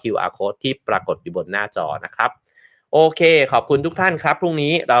แล้วก็ QR Code ที่ปรากฏอยู่บนหน้าจอนะครับโอเคขอบคุณทุกท่านครับพรุ่ง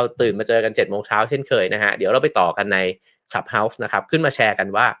นี้เราตื่นมาเจอกัน 7:00 นเช่นเคยนะฮะเดี๋ยวเราไปต่อกันใน Clubhouse นะครับขึ้นมาแชร์กัน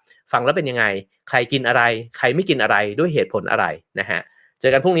ว่าฟังแล้วเป็นยังไงใครกินอะไรใครไม่กินอะไรด้วยเหตุผลอะไรนะฮะเจ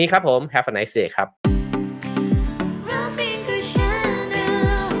อกันพรุ่งนี้ครับผม Have a nice day ครับ